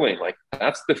they're doing. Like,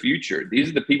 that's the future. These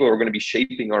are the people who are going to be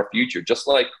shaping our future. Just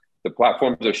like the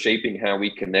platforms are shaping how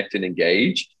we connect and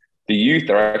engage, the youth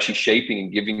are actually shaping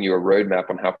and giving you a roadmap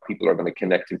on how people are going to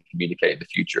connect and communicate in the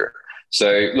future.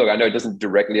 So look, I know it doesn't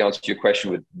directly answer your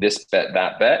question with this bet,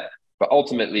 that bet, but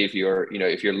ultimately, if you're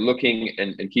looking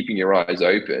and keeping your eyes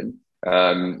open,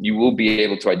 you will be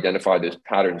able to identify those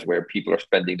patterns where people are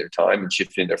spending their time and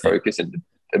shifting their focus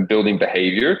and building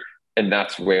behavior. And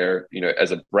that's where,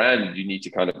 as a brand, you need to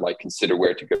kind of like consider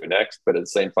where to go next. But at the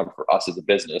same time, for us as a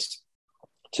business,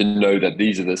 to know that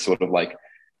these are the sort of like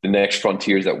the next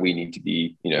frontiers that we need to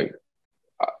be,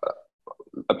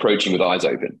 approaching with eyes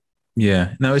open.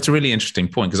 Yeah, no, it's a really interesting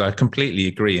point, because I completely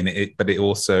agree. And but it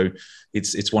also,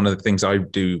 it's one of the things I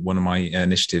do. One of my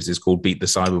initiatives is called Beat the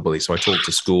Cyberbully. So I talk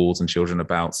to schools and children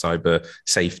about cyber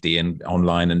safety and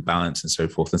online and balance and so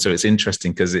forth. And so it's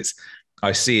interesting because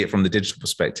I see it from the digital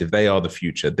perspective. They are the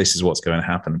future. This is what's going to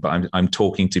happen. But I'm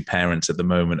talking to parents at the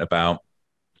moment about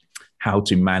how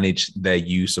to manage their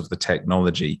use of the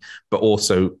technology, but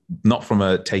also not from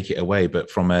a take it away,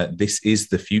 but from a, this is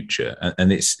the future.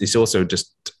 And it's also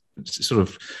just sort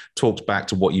of talked back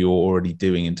to what you're already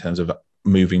doing in terms of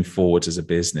moving forward as a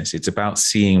business. It's about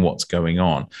seeing what's going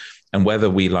on, and whether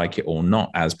we like it or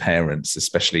not as parents,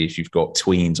 especially if you've got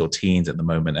tweens or teens at the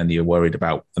moment and you're worried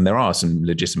about, and there are some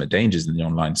legitimate dangers in the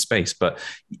online space, but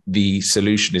the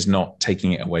solution is not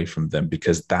taking it away from them,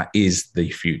 because that is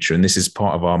the future. And this is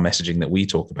part of our messaging that we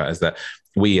talk about, is that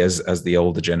we as the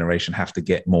older generation have to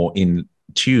get more in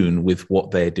tune with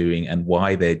what they're doing and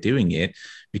why they're doing it,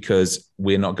 because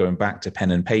we're not going back to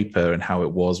pen and paper and how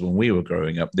it was when we were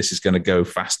growing up. This is going to go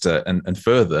faster and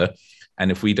further. And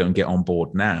if we don't get on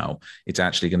board now, it's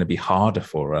actually going to be harder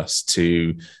for us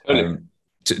to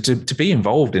be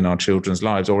involved in our children's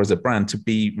lives, or as a brand to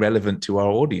be relevant to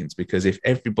our audience. Because if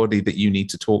everybody that you need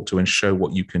to talk to and show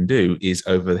what you can do is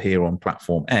over here on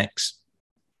platform X,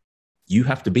 you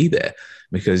have to be there,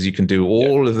 because you can do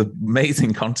all of the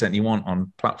amazing content you want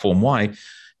on platform Y.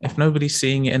 If nobody's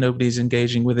seeing it and nobody's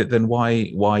engaging with it, then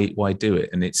why do it?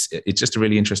 And it's just a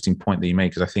really interesting point that you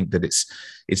make, because I think that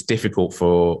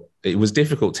it was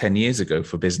difficult 10 years ago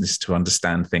for business to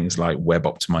understand things like web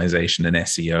optimization and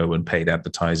SEO and paid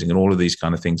advertising and all of these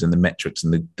kind of things, and the metrics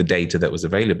and the data that was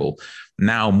available.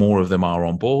 Now more of them are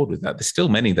on board with that. There's still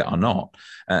many that are not.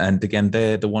 And again,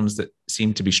 they're the ones that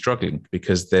seem to be struggling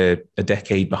because they're a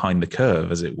decade behind the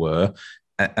curve, as it were.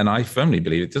 And I firmly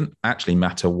believe it doesn't actually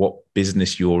matter what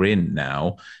business you're in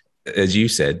now. As you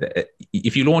said,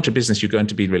 if you launch a business, you're going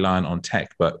to be reliant on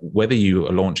tech. But whether you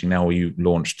are launching now or you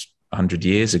launched 100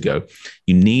 years ago,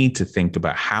 you need to think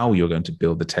about how you're going to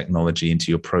build the technology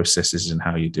into your processes and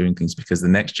how you're doing things, because the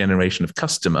next generation of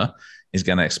customer is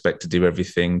going to expect to do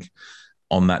everything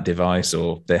on that device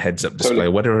or their heads-up display,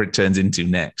 whatever it turns into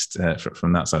next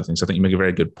from that side of things. So I think you make a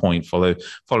very good point. Follow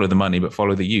the money, but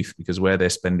follow the youth, because where they're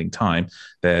spending time,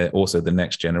 they're also the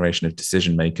next generation of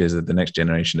decision makers, the next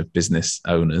generation of business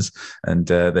owners, and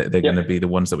they're going to be the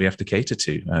ones that we have to cater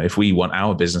to if we want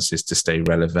our businesses to stay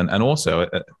relevant. And also,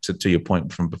 to your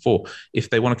point from before, if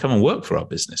they want to come and work for our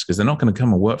business, because they're not going to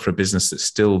come and work for a business that's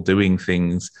still doing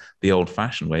things the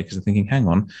old-fashioned way, because they're thinking, hang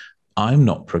on, I'm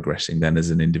not progressing then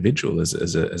as an individual, as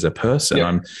a person.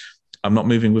 Yeah. I'm not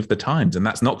moving with the times, and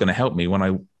that's not going to help me when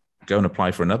I go and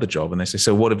apply for another job. And they say,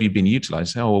 so what have you been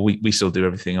utilizing? Oh, well, we still do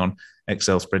everything on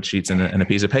Excel spreadsheets and a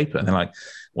piece of paper. And they're like,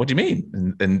 what do you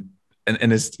mean?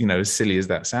 And as as silly as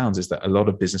that sounds, is that a lot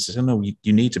of businesses say, no,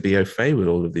 you need to be au fait with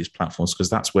all of these platforms, because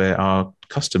that's where our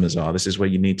customers are. This is where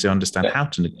you need to understand how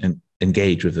to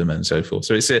engage with them and so forth.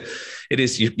 So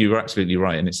you're absolutely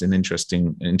right. And it's an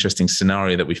interesting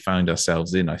scenario that we found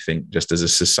ourselves in, I think, just as a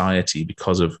society,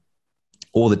 because of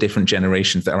all the different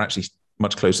generations that are actually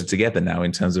much closer together now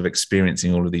in terms of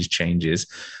experiencing all of these changes.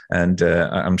 And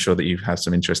I'm sure that you've had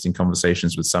some interesting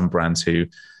conversations with some brands who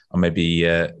are maybe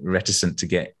reticent to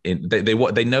get in.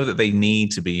 They know that they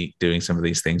need to be doing some of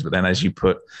these things, but then as you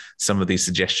put some of these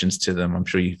suggestions to them, I'm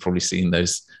sure you've probably seen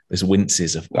those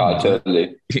winces of. Oh,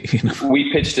 totally.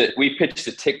 We pitched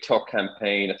a TikTok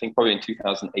campaign, I think probably in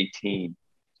 2018,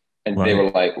 and right. They were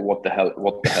like, "What the hell?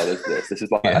 What the hell is this? This is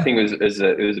like." Yeah. I think it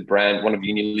was a brand, one of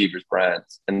Unilever's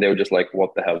brands, and they were just like,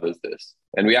 "What the hell is this?"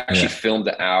 And we actually filmed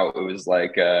it out. It was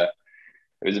like.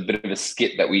 It was a bit of a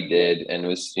skit that we did, and it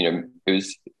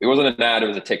wasn't an ad, it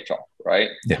was a TikTok, right?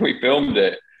 Yeah. We filmed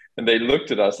it, and they looked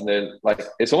at us, and they're like,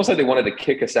 it's almost like they wanted to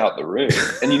kick us out the room.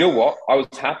 And you know what? I was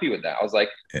happy with that. I was like,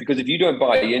 because if you don't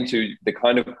buy into the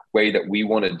kind of way that we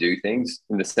want to do things,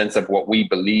 in the sense of what we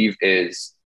believe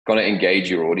is going to engage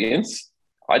your audience,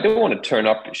 I don't want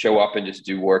to show up and just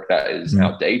do work that is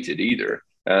outdated either.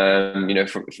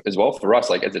 As well for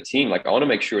us, like as a team, like I want to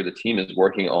make sure the team is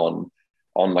working on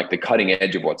like the cutting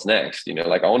edge of what's next,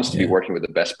 like I want us to be working with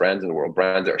the best brands in the world,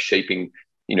 brands that are shaping,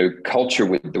 culture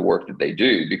with the work that they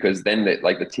do, because then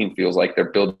the team feels like they're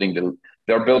building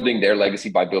their legacy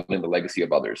by building the legacy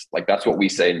of others. Like that's what we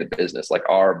say in the business, like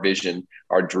our vision,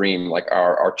 our dream, like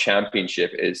our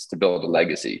championship is to build a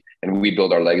legacy, and we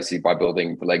build our legacy by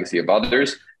building the legacy of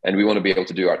others. And we want to be able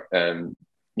to do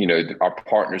our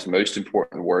partners' most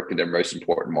important work in their most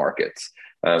important markets.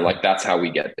 Like that's how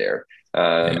we get there.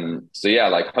 So yeah,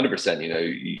 like 100%,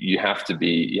 you have to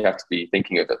be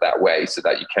thinking of it that way, so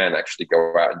that you can actually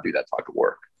go out and do that type of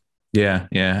work. Yeah.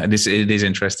 And it is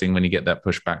interesting when you get that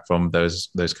pushback from those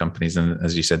companies. And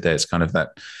as you said there, it's kind of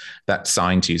that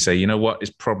sign to you say, you know what,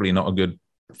 it's probably not a good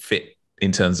fit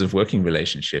in terms of working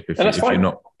relationship if you're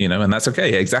not, and that's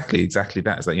okay. Exactly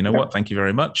that. It's like, what, thank you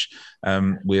very much.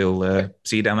 We'll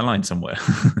see you down the line somewhere.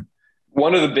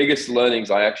 One of the biggest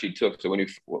learnings I actually took, so when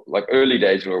early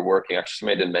days when we were working, I just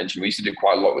made a mention, we used to do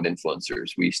quite a lot with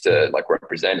influencers. We used to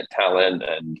represent talent,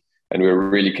 and we were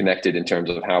really connected in terms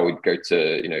of how we'd go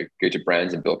to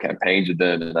brands and build campaigns with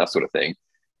them and that sort of thing.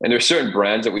 And there's certain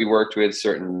brands that we worked with,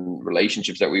 certain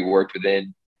relationships that we worked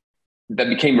within that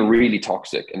became really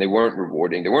toxic, and they weren't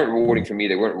rewarding. They weren't rewarding for me.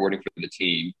 They weren't rewarding for the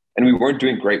team, and we weren't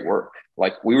doing great work.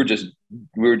 Like we were just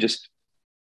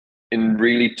in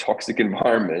really toxic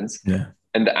environments,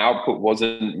 and the output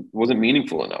wasn't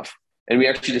meaningful enough. And we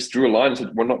actually just drew a line and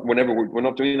said, we're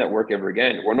not doing that work ever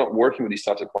again. We're not working with these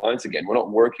types of clients again. We're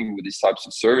not working with these types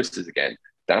of services again.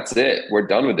 That's it. We're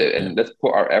done with it. And let's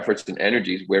put our efforts and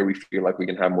energies where we feel like we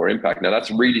can have more impact. Now,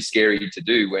 that's really scary to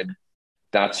do when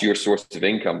that's your source of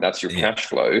income. That's your cash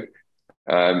flow.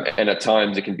 And at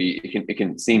times it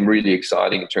can seem really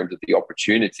exciting in terms of the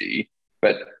opportunity,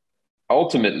 but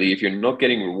ultimately, if you're not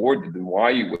getting rewarded, then why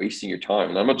are you wasting your time?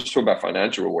 And I'm not just talking about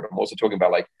financial reward. I'm also talking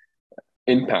about like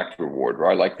impact reward,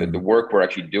 right? Like the work we're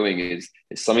actually doing is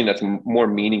something that's more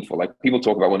meaningful. Like people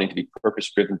talk about wanting to be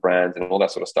purpose-driven brands and all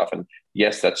that sort of stuff. And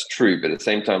yes, that's true. But at the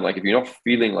same time, like if you're not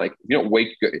feeling like, if you don't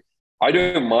wake, I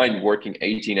don't mind working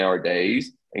 18-hour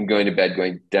days and going to bed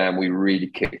going, damn, we really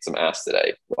kicked some ass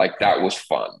today. Like that was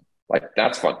fun. Like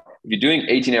that's fun. If you're doing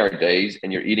 18-hour days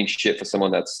and you're eating shit for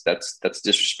someone that's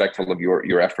disrespectful of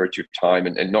your efforts, your time,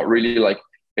 and not really like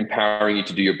empowering you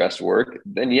to do your best work,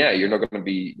 then yeah, you're not going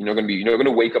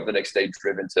to wake up the next day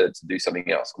driven to do something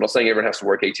else. I'm not saying everyone has to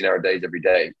work 18-hour days every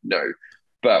day. No.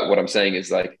 But what I'm saying is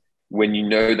like, when you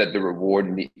know that the reward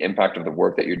and the impact of the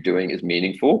work that you're doing is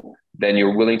meaningful, then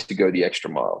you're willing to go the extra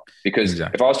mile. Because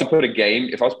if I was to put a game,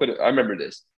 I remember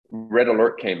this, Red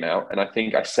Alert came out, and I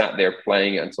think I sat there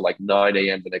playing it until like 9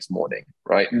 a.m. the next morning,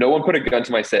 right? No one put a gun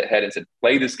to my head and said,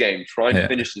 play this game, try and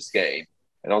finish this game.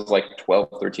 And I was like 12,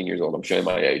 13 years old. I'm showing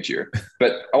my age here.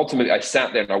 But ultimately, I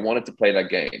sat there and I wanted to play that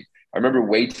game. I remember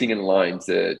waiting in line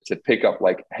to pick up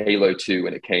like Halo 2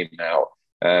 when it came out.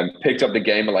 Picked up the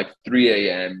game at like 3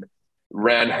 a.m.,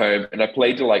 ran home, and I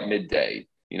played till like midday.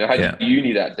 You know, I had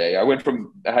uni that day. I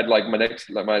had like my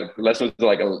lesson was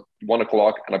like 1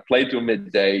 o'clock, and I played till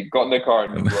midday, got in the car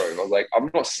and drove. I was like, I'm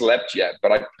not slept yet,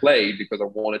 but I played because I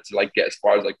wanted to like get as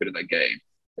far as I could in that game.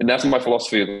 And that's my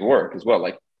philosophy of the work as well.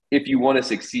 Like, if you want to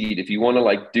succeed, if you want to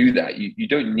like do that, you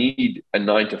don't need a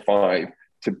 9 to 5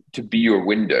 to be your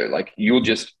window. Like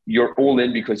you're all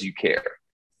in because you care.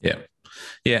 Yeah.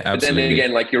 Yeah, absolutely. But then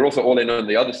again, like you're also all in on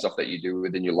the other stuff that you do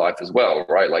within your life as well,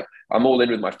 right? Like I'm all in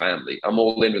with my family. I'm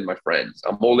all in with my friends.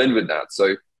 I'm all in with that.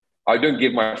 So I don't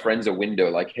give my friends a window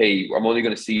like, hey, I'm only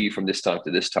going to see you from this time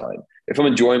to this time. If I'm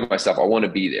enjoying myself, I want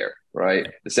to be there, right?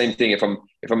 The same thing, if I'm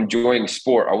enjoying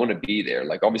sport, I want to be there.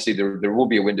 Like obviously there will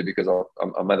be a window because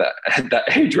I'm at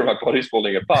that age where my body's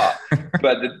falling apart.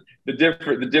 But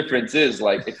the difference is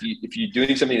like if you're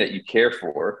doing something that you care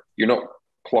for, you're not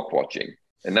clock watching.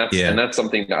 And that's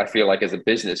something that I feel like as a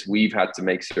business, we've had to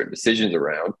make certain decisions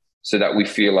around so that we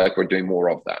feel like we're doing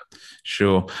more of that.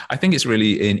 Sure. I think it's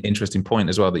really an interesting point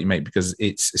as well that you make, because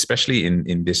it's especially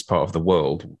in this part of the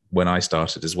world, when I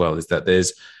started as well, is that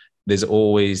there's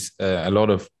always a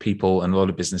lot of people and a lot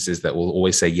of businesses that will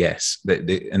always say yes.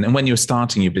 And when you're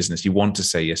starting your business, you want to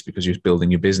say yes because you're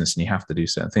building your business and you have to do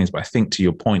certain things. But I think to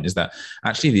your point is that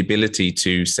actually the ability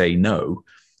to say no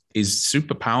is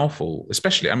super powerful,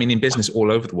 especially, I mean, in business all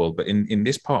over the world, but in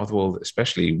this part of the world,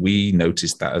 especially, we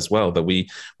noticed that as well, that we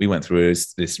went through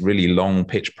this really long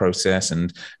pitch process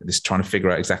and this trying to figure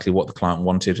out exactly what the client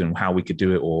wanted and how we could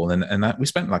do it all. And that we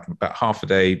spent like about half a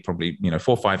day, probably, 4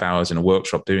 or 5 hours in a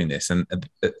workshop doing this. And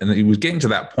it was getting to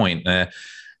that point where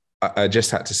I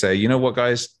just had to say, you know what,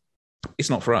 guys, it's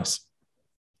not for us.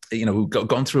 We've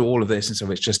gone through all of this. And so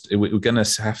we're going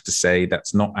to have to say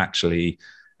that's not actually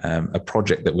a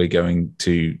project that we're going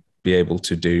to be able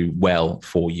to do well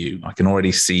for you. I can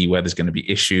already see where there's going to be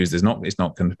issues. It's not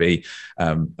going to be,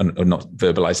 I'm not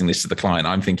verbalizing this to the client.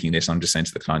 I'm thinking this, I'm just saying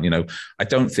to the client, I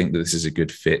don't think that this is a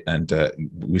good fit. And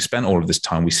we spent all of this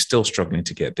time, we're still struggling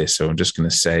to get this. So I'm just going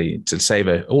to say, to save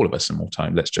all of us some more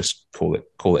time, let's just call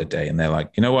it a day. And they're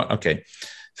like, you know what? Okay,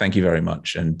 thank you very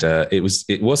much. And it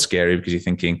was scary because you're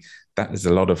thinking, that is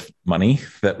a lot of money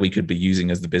that we could be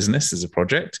using as the business, as a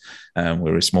project.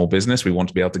 We're a small business. We want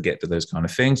to be able to get to those kind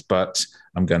of things, but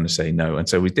I'm going to say no. And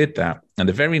so we did that. And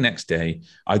the very next day,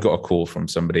 I got a call from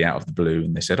somebody out of the blue,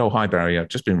 and they said, "Oh, hi, Barry. I've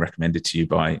just been recommended to you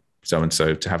by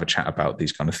so-and-so to have a chat about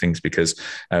these kind of things because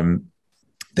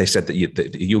they said that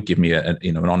you'll give me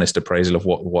an honest appraisal of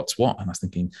what's what." And I was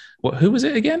thinking, who was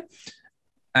it again?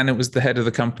 And it was the head of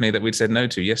the company that we'd said no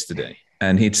to yesterday.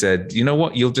 And he'd said, you know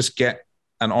what, you'll just get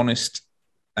an honest,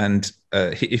 and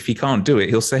if he can't do it,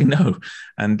 he'll say no.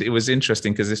 And it was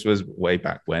interesting because this was way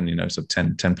back when, so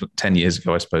 10 years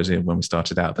ago, I suppose, when we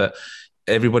started out, that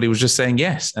everybody was just saying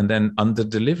yes and then under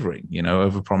delivering,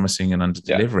 over promising and under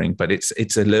delivering. Yeah. But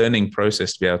it's a learning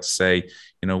process to be able to say,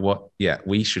 you know what, yeah,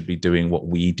 we should be doing what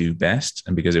we do best.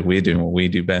 And because if we're doing what we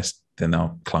do best, then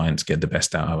our clients get the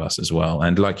best out of us as well.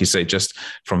 And like you say, just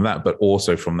from that, but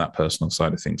also from that personal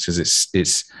side of things, because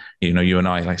it's you and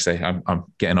I, like I say, I'm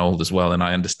getting old as well, and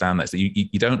I understand that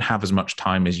you don't have as much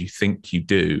time as you think you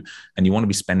do, and you want to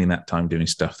be spending that time doing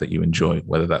stuff that you enjoy,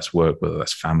 whether that's work, whether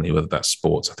that's family, whether that's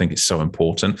sports. I think it's so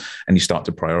important, and you start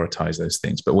to prioritize those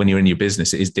things. But when you're in your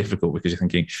business, it is difficult because you're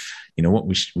thinking, you know what,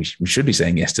 we should be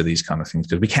saying yes to these kind of things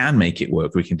because we can make it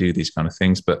work, we can do these kind of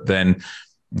things, but then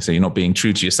so you're not being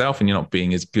true to yourself and you're not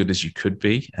being as good as you could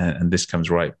be. And this comes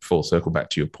right full circle back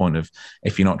to your point of,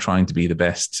 if you're not trying to be the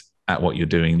best at what you're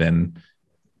doing, then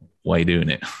why are you doing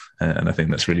it? And I think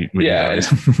that's really valid.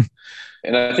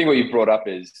 And I think what you brought up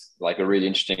is like a really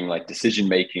interesting like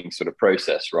decision-making sort of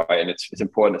process, right? And it's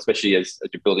important, especially as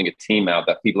you're building a team out,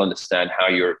 that people understand how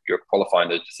you're qualifying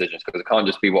those decisions, because it can't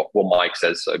just be what Mike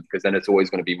says so, because then it's always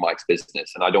going to be Mike's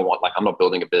business. And I don't want, like, I'm not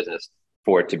building a business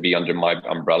for it to be under my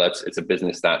umbrella. It's a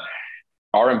business that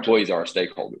our employees are our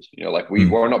stakeholders. You know, like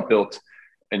we're not built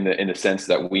in the sense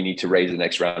that we need to raise the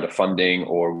next round of funding,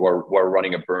 or we're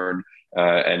running a burn.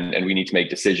 And we need to make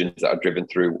decisions that are driven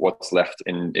through what's left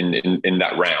in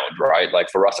that round, right? Like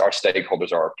for us, our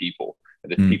stakeholders are our people,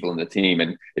 the people in the team.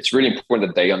 And it's really important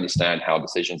that they understand how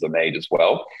decisions are made as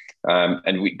well.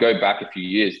 And we go back a few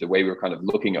years, the way we were kind of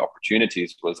looking at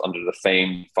opportunities was under the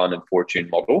fame, fun, and fortune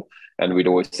model. And we'd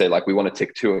always say, like, we want to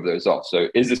tick two of those off. So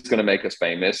is this going to make us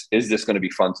famous? Is this going to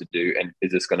be fun to do? And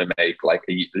is this going to make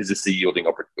is this a yielding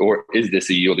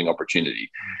opportunity?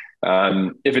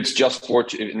 If it's just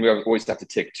fortune, and we always have to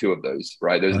tick two of those,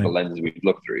 right? Those are the lenses we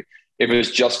look through. If it's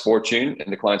just fortune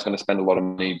and the client's going to spend a lot of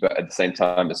money, but at the same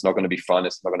time, it's not going to be fun,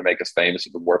 it's not going to make us famous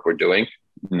with the work we're doing,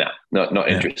 not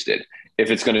interested. If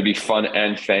it's going to be fun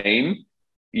and fame,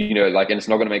 you know, like, and it's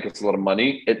not going to make us a lot of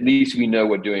money, at least we know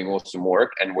we're doing awesome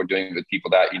work and we're doing it with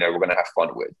people that, you know, we're going to have fun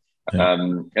with.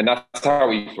 And that's how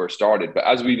we first started. But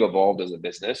as we've evolved as a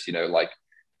business, you know, like,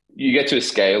 you get to a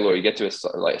scale, or you get to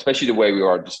a, like, especially the way we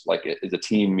are, just like as a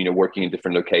team, you know, working in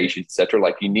different locations, et cetera,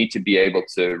 like you need to be able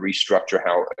to restructure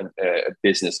how a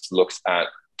business looks at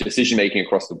decision-making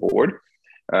across the board.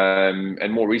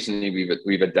 And more recently,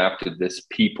 we've adapted this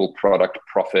people, product,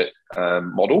 profit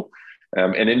model.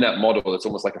 And in that model, it's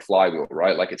almost like a flywheel,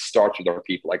 right? Like it starts with our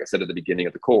people. Like I said at the beginning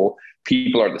of the call,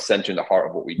 people are the center and the heart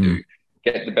of what we do.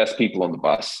 Get the best people on the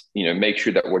bus, you know, make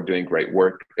sure that we're doing great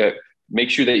work. Make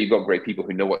sure that you've got great people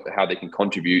who know how they can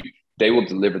contribute. They will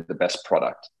deliver the best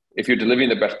product. If you're delivering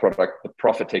the best product, the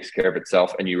profit takes care of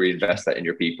itself and you reinvest that in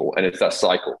your people. And it's that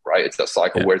cycle, right? It's that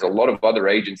cycle. Whereas a lot of other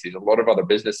agencies, a lot of other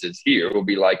businesses here will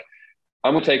be like,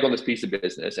 I'm going to take on this piece of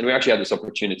business. And we actually had this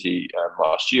opportunity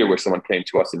last year where someone came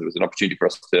to us and there was an opportunity for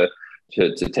us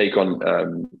to take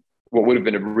on what would have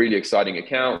been a really exciting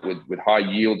account with high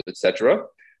yield, et cetera.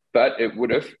 But it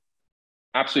would have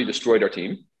absolutely destroyed our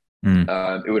team.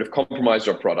 It would have compromised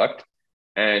our product.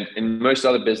 And in most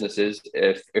other businesses,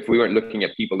 if we weren't looking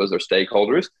at people as our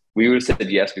stakeholders, we would have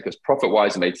said yes because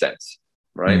profit-wise it made sense,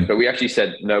 right? But we actually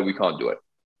said, no, we can't do it.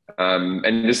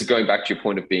 And this is going back to your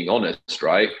point of being honest,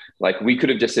 right? Like we could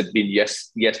have just said been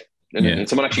yes. And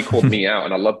someone actually called me out,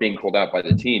 and I love being called out by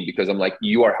the team because I'm like,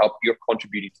 you're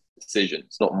contributing to the decision.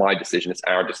 It's not my decision, it's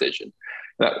our decision.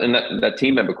 And that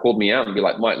team member called me out and be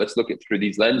like, Mike, let's look at through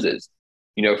these lenses.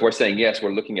 You know, if we're saying yes,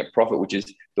 we're looking at profit, which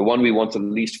is the one we want to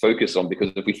least focus on,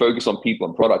 because if we focus on people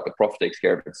and product, the profit takes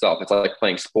care of itself. It's like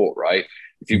playing sport, right?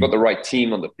 If you've got the right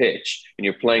team on the pitch and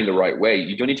you're playing the right way,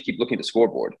 you don't need to keep looking at the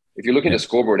scoreboard. If you're looking at the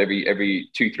scoreboard every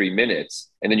 2-3 minutes,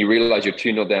 and then you realize you're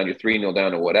 2-0 down, you're 3-0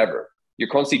 down, or whatever, you're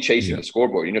constantly chasing the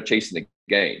scoreboard. You're not chasing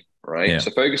the game, right? So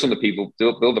focus on the people,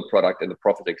 build the product, and the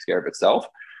profit takes care of itself.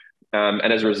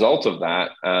 And as a result of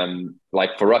that,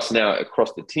 like for us now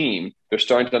across the team, they're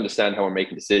starting to understand how we're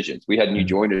making decisions. We had new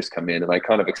joiners come in, and I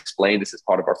kind of explained this as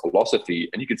part of our philosophy.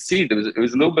 And you could see it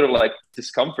was a little bit of like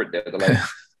discomfort there. They're like,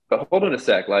 but hold on a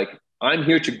sec, like I'm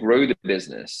here to grow the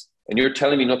business, and you're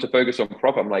telling me not to focus on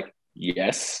profit. I'm like,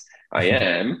 yes, I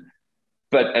am.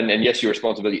 But, and yes, your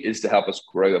responsibility is to help us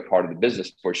grow a part of the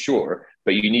business for sure.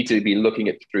 But you need to be looking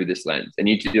at it through this lens, and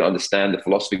you need to understand the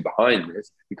philosophy behind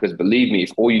this, because believe me,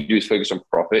 if all you do is focus on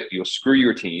profit, you'll screw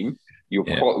your team, you'll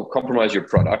compromise your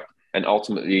product. And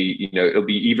ultimately, you know, it'll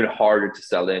be even harder to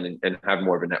sell in and have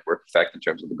more of a network effect in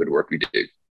terms of the good work we do.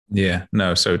 Yeah,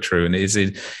 no, so true. And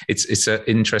it's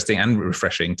interesting and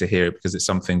refreshing to hear it, because it's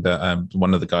something that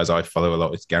one of the guys I follow a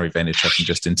lot is Gary Vaynerchuk, and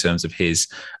just in terms of his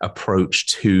approach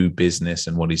to business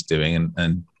and what he's doing,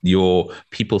 and your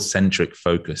people-centric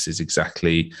focus is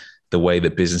exactly the way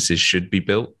that businesses should be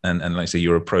built. And like I say,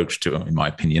 your approach to, in my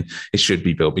opinion, it should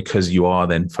be built because you are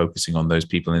then focusing on those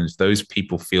people. And if those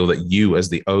people feel that you as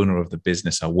the owner of the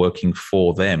business are working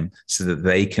for them so that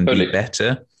they can be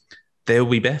better, they'll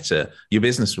be better. Your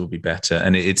business will be better.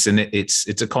 And it's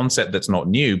a concept that's not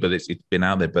new, but it's been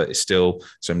out there, but it's still,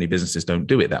 so many businesses don't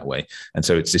do it that way. And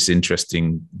so it's this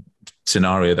interesting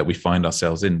scenario that we find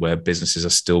ourselves in, where businesses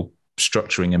are still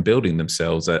structuring and building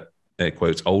themselves at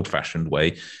quotes old-fashioned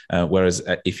way, whereas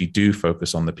if you do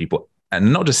focus on the people,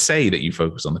 and not just say that you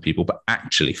focus on the people, but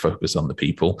actually focus on the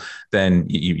people, then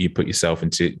you put yourself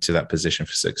into that position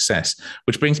for success.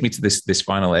 Which brings me to this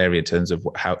final area in terms of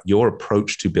how your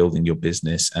approach to building your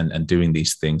business and doing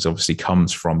these things obviously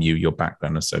comes from you, your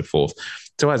background, and so forth.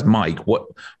 So as Mike,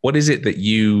 what is it that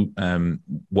you,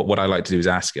 what I like to do is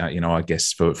ask, I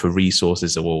guess for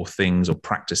resources or things or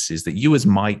practices that you as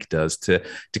Mike does to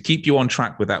keep you on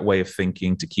track with that way of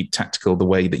thinking, to keep tactical the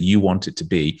way that you want it to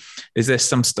be. Is there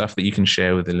some stuff that you can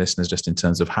share with the listeners just in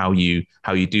terms of how you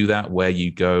do that, where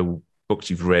you go, books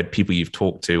you've read, people you've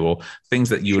talked to, or things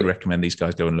that you would recommend these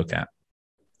guys go and look at?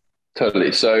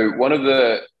 Totally. So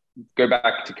go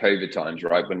back to COVID times,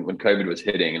 right? When COVID was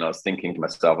hitting, and I was thinking to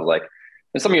myself, I was like,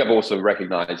 and something I've also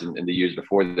recognized in the years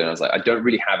before then, I was like, I don't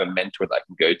really have a mentor that I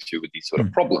can go to with these sort of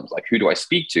problems. Like, who do I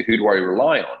speak to? Who do I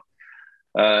rely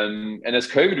on? And as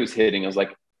COVID was hitting, I was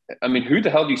like, I mean, who the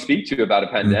hell do you speak to about a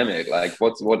pandemic? Like,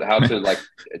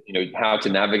 how to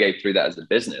navigate through that as a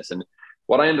business? And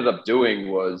what I ended up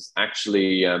doing was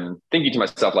actually thinking to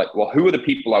myself, like, well, who are the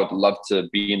people I would love to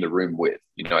be in the room with?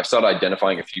 I started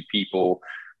identifying a few people: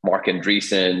 Marc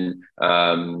Andreessen,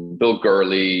 Bill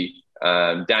Gurley,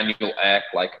 Daniel Ek.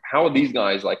 Like, how are these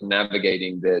guys like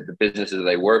navigating the businesses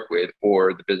they work with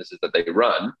or the businesses that they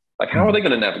run? Like, how are they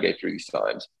going to navigate through these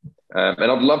times? And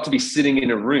I'd love to be sitting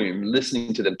in a room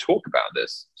listening to them talk about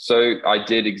this. So I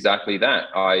did exactly that.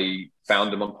 I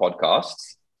found them on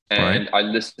podcasts and I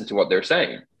listened to what they're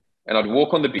saying. And I'd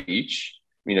walk on the beach.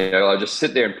 I'd just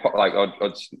sit there and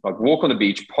I'd walk on the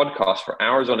beach, podcast for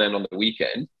hours on end on the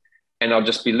weekend. And I'll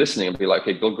just be listening and be like,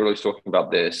 okay, Bill Gurley's talking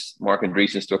about this. Marc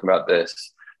Andreessen's talking about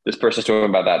this. This person's talking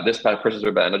about that. This person's talking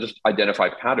about that. And I'll just identify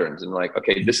patterns and like,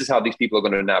 okay, this is how these people are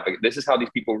going to navigate. This is how these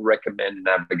people recommend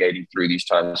navigating through these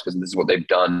times, because this is what they've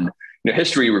done.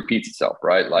 History repeats itself,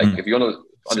 right? Like, if you want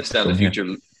to understand the future,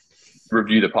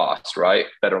 review the past, right?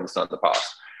 Better understand the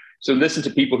past. So listen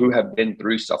to people who have been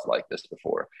through stuff like this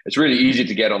before. It's really easy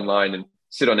to get online and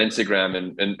sit on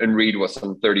Instagram and read what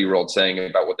some 30-year-old saying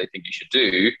about what they think you should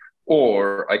do.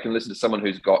 Or I can listen to someone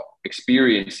who's got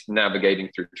experience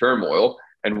navigating through turmoil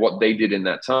and what they did in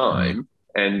that time,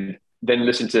 and then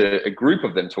listen to a group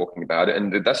of them talking about it.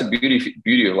 And that's a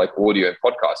beauty of like audio and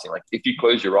podcasting. Like, if you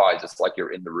close your eyes, it's like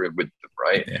you're in the room with them,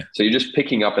 right? Yeah. So you're just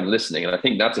picking up and listening. And I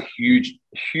think that's a huge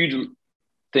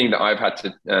thing that I've had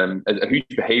to, a huge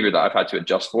behavior that I've had to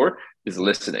adjust for is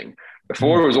listening.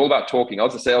 Before it was all about talking. I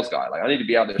was a sales guy. Like, I need to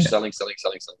be out there selling.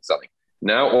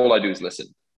 Now all I do is listen.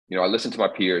 I listen to my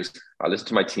peers, I listen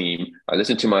to my team, I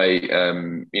listen to my,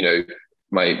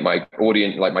 my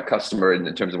audience, like my customer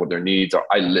in terms of what their needs are.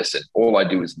 I listen. All I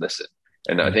do is listen.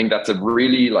 And I think that's a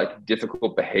really like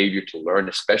difficult behavior to learn,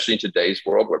 especially in today's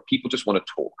world where people just want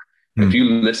to talk. If you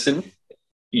listen,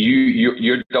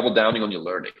 you're double downing on your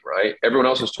learning, right? Everyone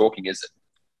else who's talking isn't.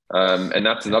 And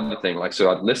that's another thing. Like, so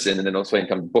I'd listen, and then also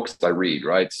income books I read,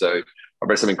 right? So I've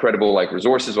read some incredible like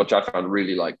resources, which I found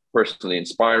really like personally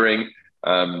inspiring.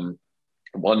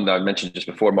 One that I mentioned just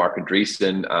before, Marc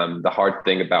Andreessen, The Hard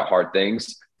Thing About Hard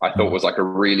Things, I thought was like a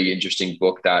really interesting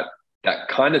book that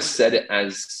kind of said it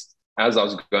as I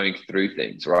was going through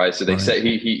things, right? So they say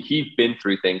he'd been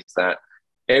through things that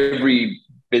every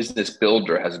business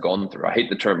builder has gone through. I hate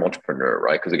the term entrepreneur,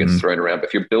 right? Because it gets thrown around. But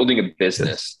if you're building a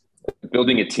business,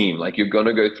 building a team, like, you're going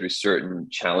to go through certain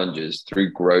challenges,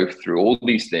 through growth, through all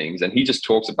these things. And he just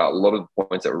talks about a lot of the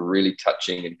points that were really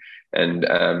touching and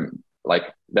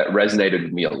like that resonated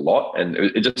with me a lot. And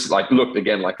it just like looked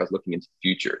again like I was looking into the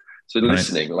future. So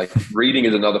listening, like reading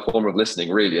is another form of listening,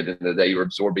 really. At the end of the day, you're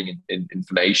absorbing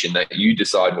information that you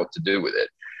decide what to do with it.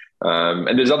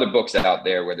 And there's other books out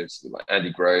there, whether it's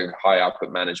Andy Grove, High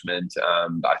Output Management,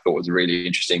 that I thought was really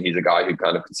interesting. He's a guy who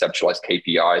kind of conceptualized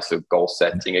KPIs, so goal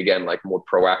setting, again, like more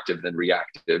proactive than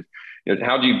reactive.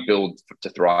 How do you build to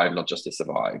thrive, not just to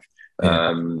survive?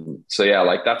 So yeah,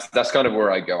 like that's kind of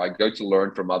where I go. I go to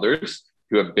learn from others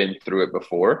who have been through it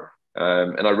before.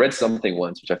 And I read something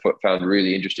once, which I found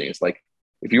really interesting. It's like,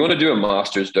 if you want to do a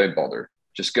master's, don't bother.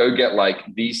 Just go get like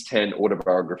these 10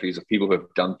 autobiographies of people who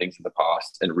have done things in the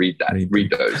past and read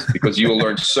those, because you will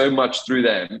learn so much through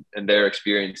them and their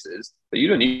experiences that you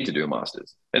don't need to do a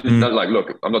master's. And like,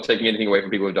 look, I'm not taking anything away from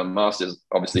people who've done masters,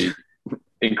 obviously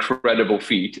incredible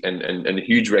feat and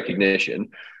huge recognition.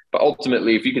 But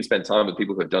ultimately, if you can spend time with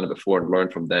people who have done it before and learn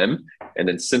from them, and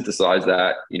then synthesize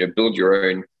that, build your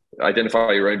own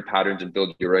identify your own patterns and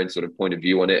build your own sort of point of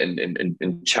view on it,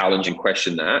 and challenge and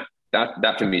question that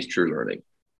for me is true learning.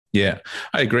 Yeah,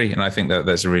 I agree, and I think that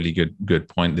that's a really good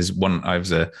point. There's one. I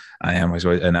am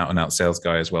an out and out sales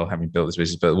guy as well, having built this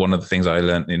business. But one of the things I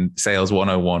learned in Sales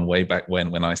 101 way back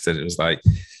when I said it was like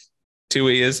 2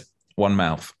 ears, 1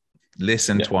 mouth.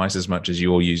 Listen twice as much as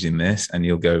you're using this, and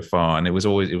you'll go far. And it was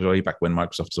way back when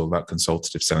Microsoft was all about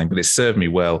consultative selling, but it served me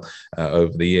well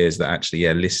over the years that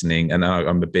actually, listening. And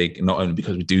I'm a big, not only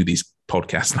because we do these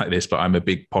podcasts like this, but I'm a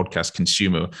big podcast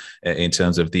consumer in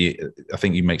terms of I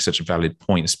think you make such a valid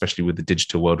point, especially with the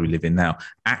digital world we live in now.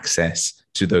 Access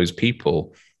to those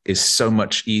people is so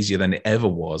much easier than it ever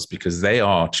was, because they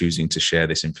are choosing to share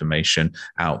this information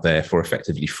out there for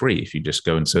effectively free. If you just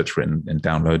go and search for it and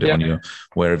download it on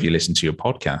wherever you listen to your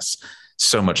podcasts,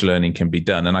 so much learning can be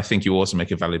done. And I think you also make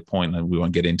a valid point, and we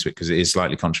won't get into it because it is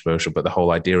slightly controversial, but the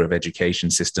whole idea of education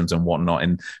systems and whatnot,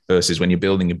 and versus when you're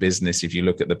building a business, if you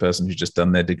look at the person who's just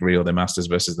done their degree or their master's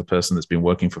versus the person that's been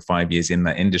working for 5 years in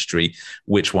that industry,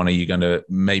 which one are you going to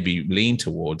maybe lean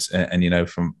towards? And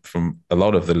from a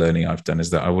lot of the learning I've done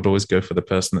is that I would always go for the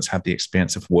person that's had the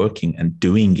experience of working and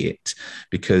doing it,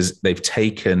 because they've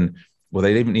taken, well,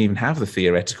 they didn't even have the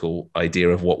theoretical idea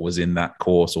of what was in that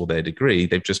course or their degree.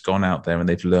 They've just gone out there and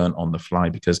they've learned on the fly,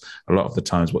 because a lot of the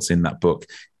times what's in that book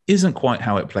isn't quite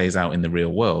how it plays out in the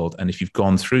real world. And if you've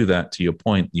gone through that, to your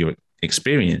point, you're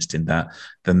experienced in that,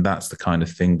 then that's the kind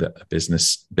of thing that a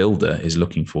business builder is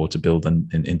looking for to build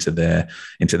into their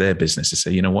business, to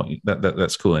say, you know what,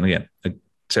 that's cool. And again,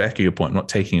 to echo your point, I'm not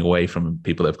taking away from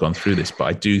people that have gone through this, but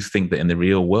I do think that in the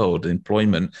real world,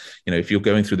 employment, if you're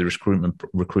going through the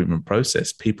recruitment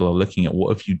process, people are looking at what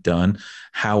have you done?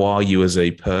 How are you as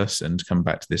a person? To come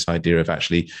back to this idea of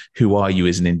actually, who are you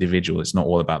as an individual? It's not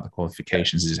all about the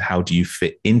qualifications. It's how do you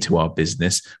fit into our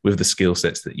business with the skill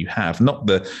sets that you have, not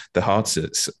the hard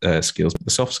skills, but the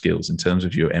soft skills in terms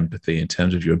of your empathy, in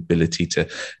terms of your ability to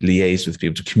liaise with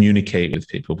people, to communicate with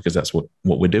people, because that's what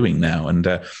we're doing now. And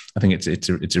I think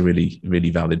it's a really, really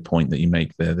valid point that you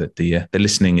make there, that the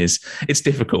listening it's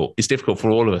difficult. It's difficult for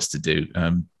all of us to do.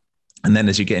 And then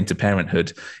as you get into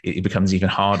parenthood, it becomes even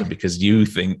harder, because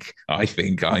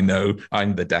I know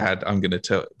I'm the dad, I'm going to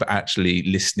tell, but actually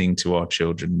listening to our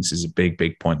children, this is a big,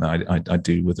 big point that I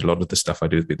do with a lot of the stuff I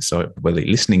do with so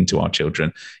listening to our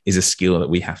children is a skill that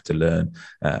we have to learn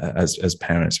as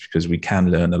parents, because we can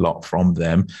learn a lot from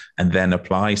them and then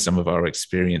apply some of our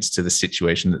experience to the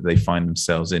situation that they find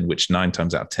themselves in, which 9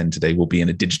 times out of 10 today will be in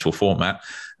a digital format.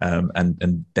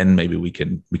 And then maybe we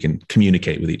can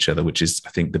communicate with each other, which is, I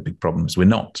think, the big problem is we're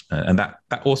not. And that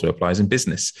also applies in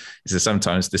business, is that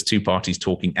sometimes there's 2 parties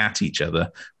talking at each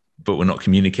other, but we're not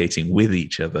communicating with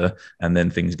each other, and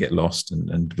then things get lost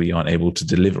and we aren't able to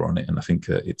deliver on it. And I think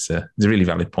it's a really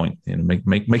valid point.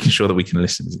 Making sure that we can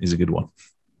listen is a good one.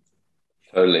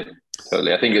 Totally.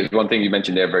 I think it's one thing you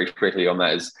mentioned there very quickly on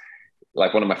that is,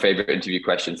 like, one of my favorite interview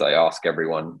questions I ask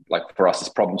everyone, like, for us, is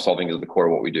problem solving is the core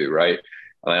of what we do, right?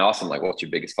 And I ask them, like, what's your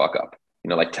biggest fuck up?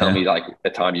 Tell me, like, a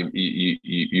time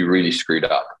you really screwed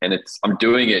up. And I'm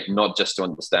doing it not just to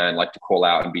understand, like, to call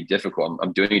out and be difficult.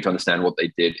 I'm doing it to understand what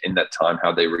they did in that time,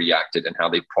 how they reacted, and how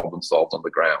they problem solved on the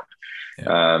ground.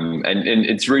 Yeah. And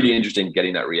it's really interesting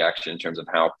getting that reaction in terms of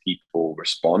how people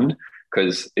respond.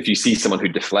 Because if you see someone who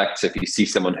deflects, if you see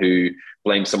someone who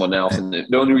blames someone else, and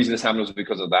the only reason this happened was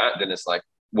because of that, then it's like,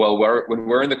 well, when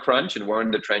we're in the crunch and we're in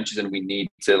the trenches and we need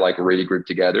to, like, really group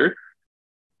together,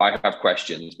 I have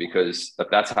questions, because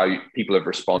that's how people have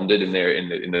responded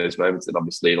in those moments. And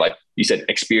obviously, like you said,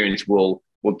 experience will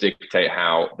dictate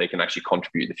how they can actually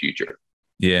contribute in the future.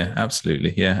 Yeah,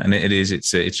 absolutely. Yeah, and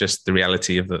it's just the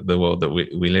reality of the world that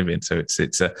we live in. So it's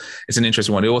an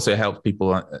interesting one. It also helps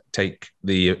people take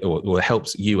or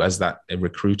helps you as that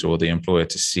recruiter or the employer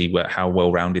to see how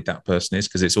well-rounded that person is,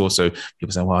 because it's also,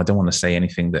 people say, well, I don't want to say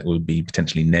anything that would be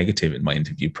potentially negative in my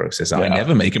interview process. I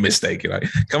never make a mistake. Like,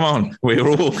 come on, we're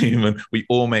all human. We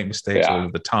all make mistakes all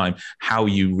of the time. How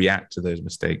you react to those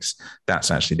mistakes, that's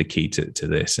actually the key to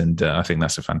this. And I think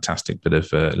that's a fantastic bit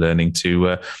of learning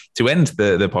to end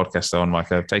the podcast on, Mike.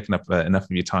 I've taken up enough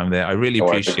of your time there. I really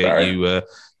appreciate you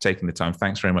taking the time.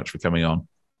 Thanks very much for coming on.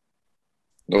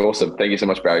 Awesome. Thank you so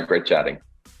much, Barry. Great chatting.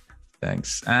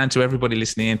 Thanks. And to everybody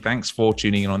listening in, thanks for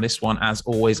tuning in on this one. As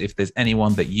always, if there's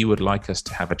anyone that you would like us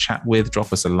to have a chat with,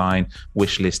 drop us a line,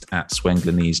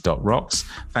 wishlist@swenglanese.rocks.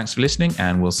 Thanks for listening,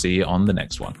 and we'll see you on the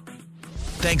next one.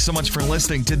 Thanks so much for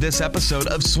listening to this episode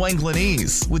of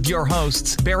Swenglanese with your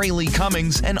hosts, Barry Lee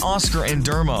Cummings and Oscar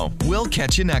Andermo. We'll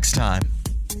catch you next time.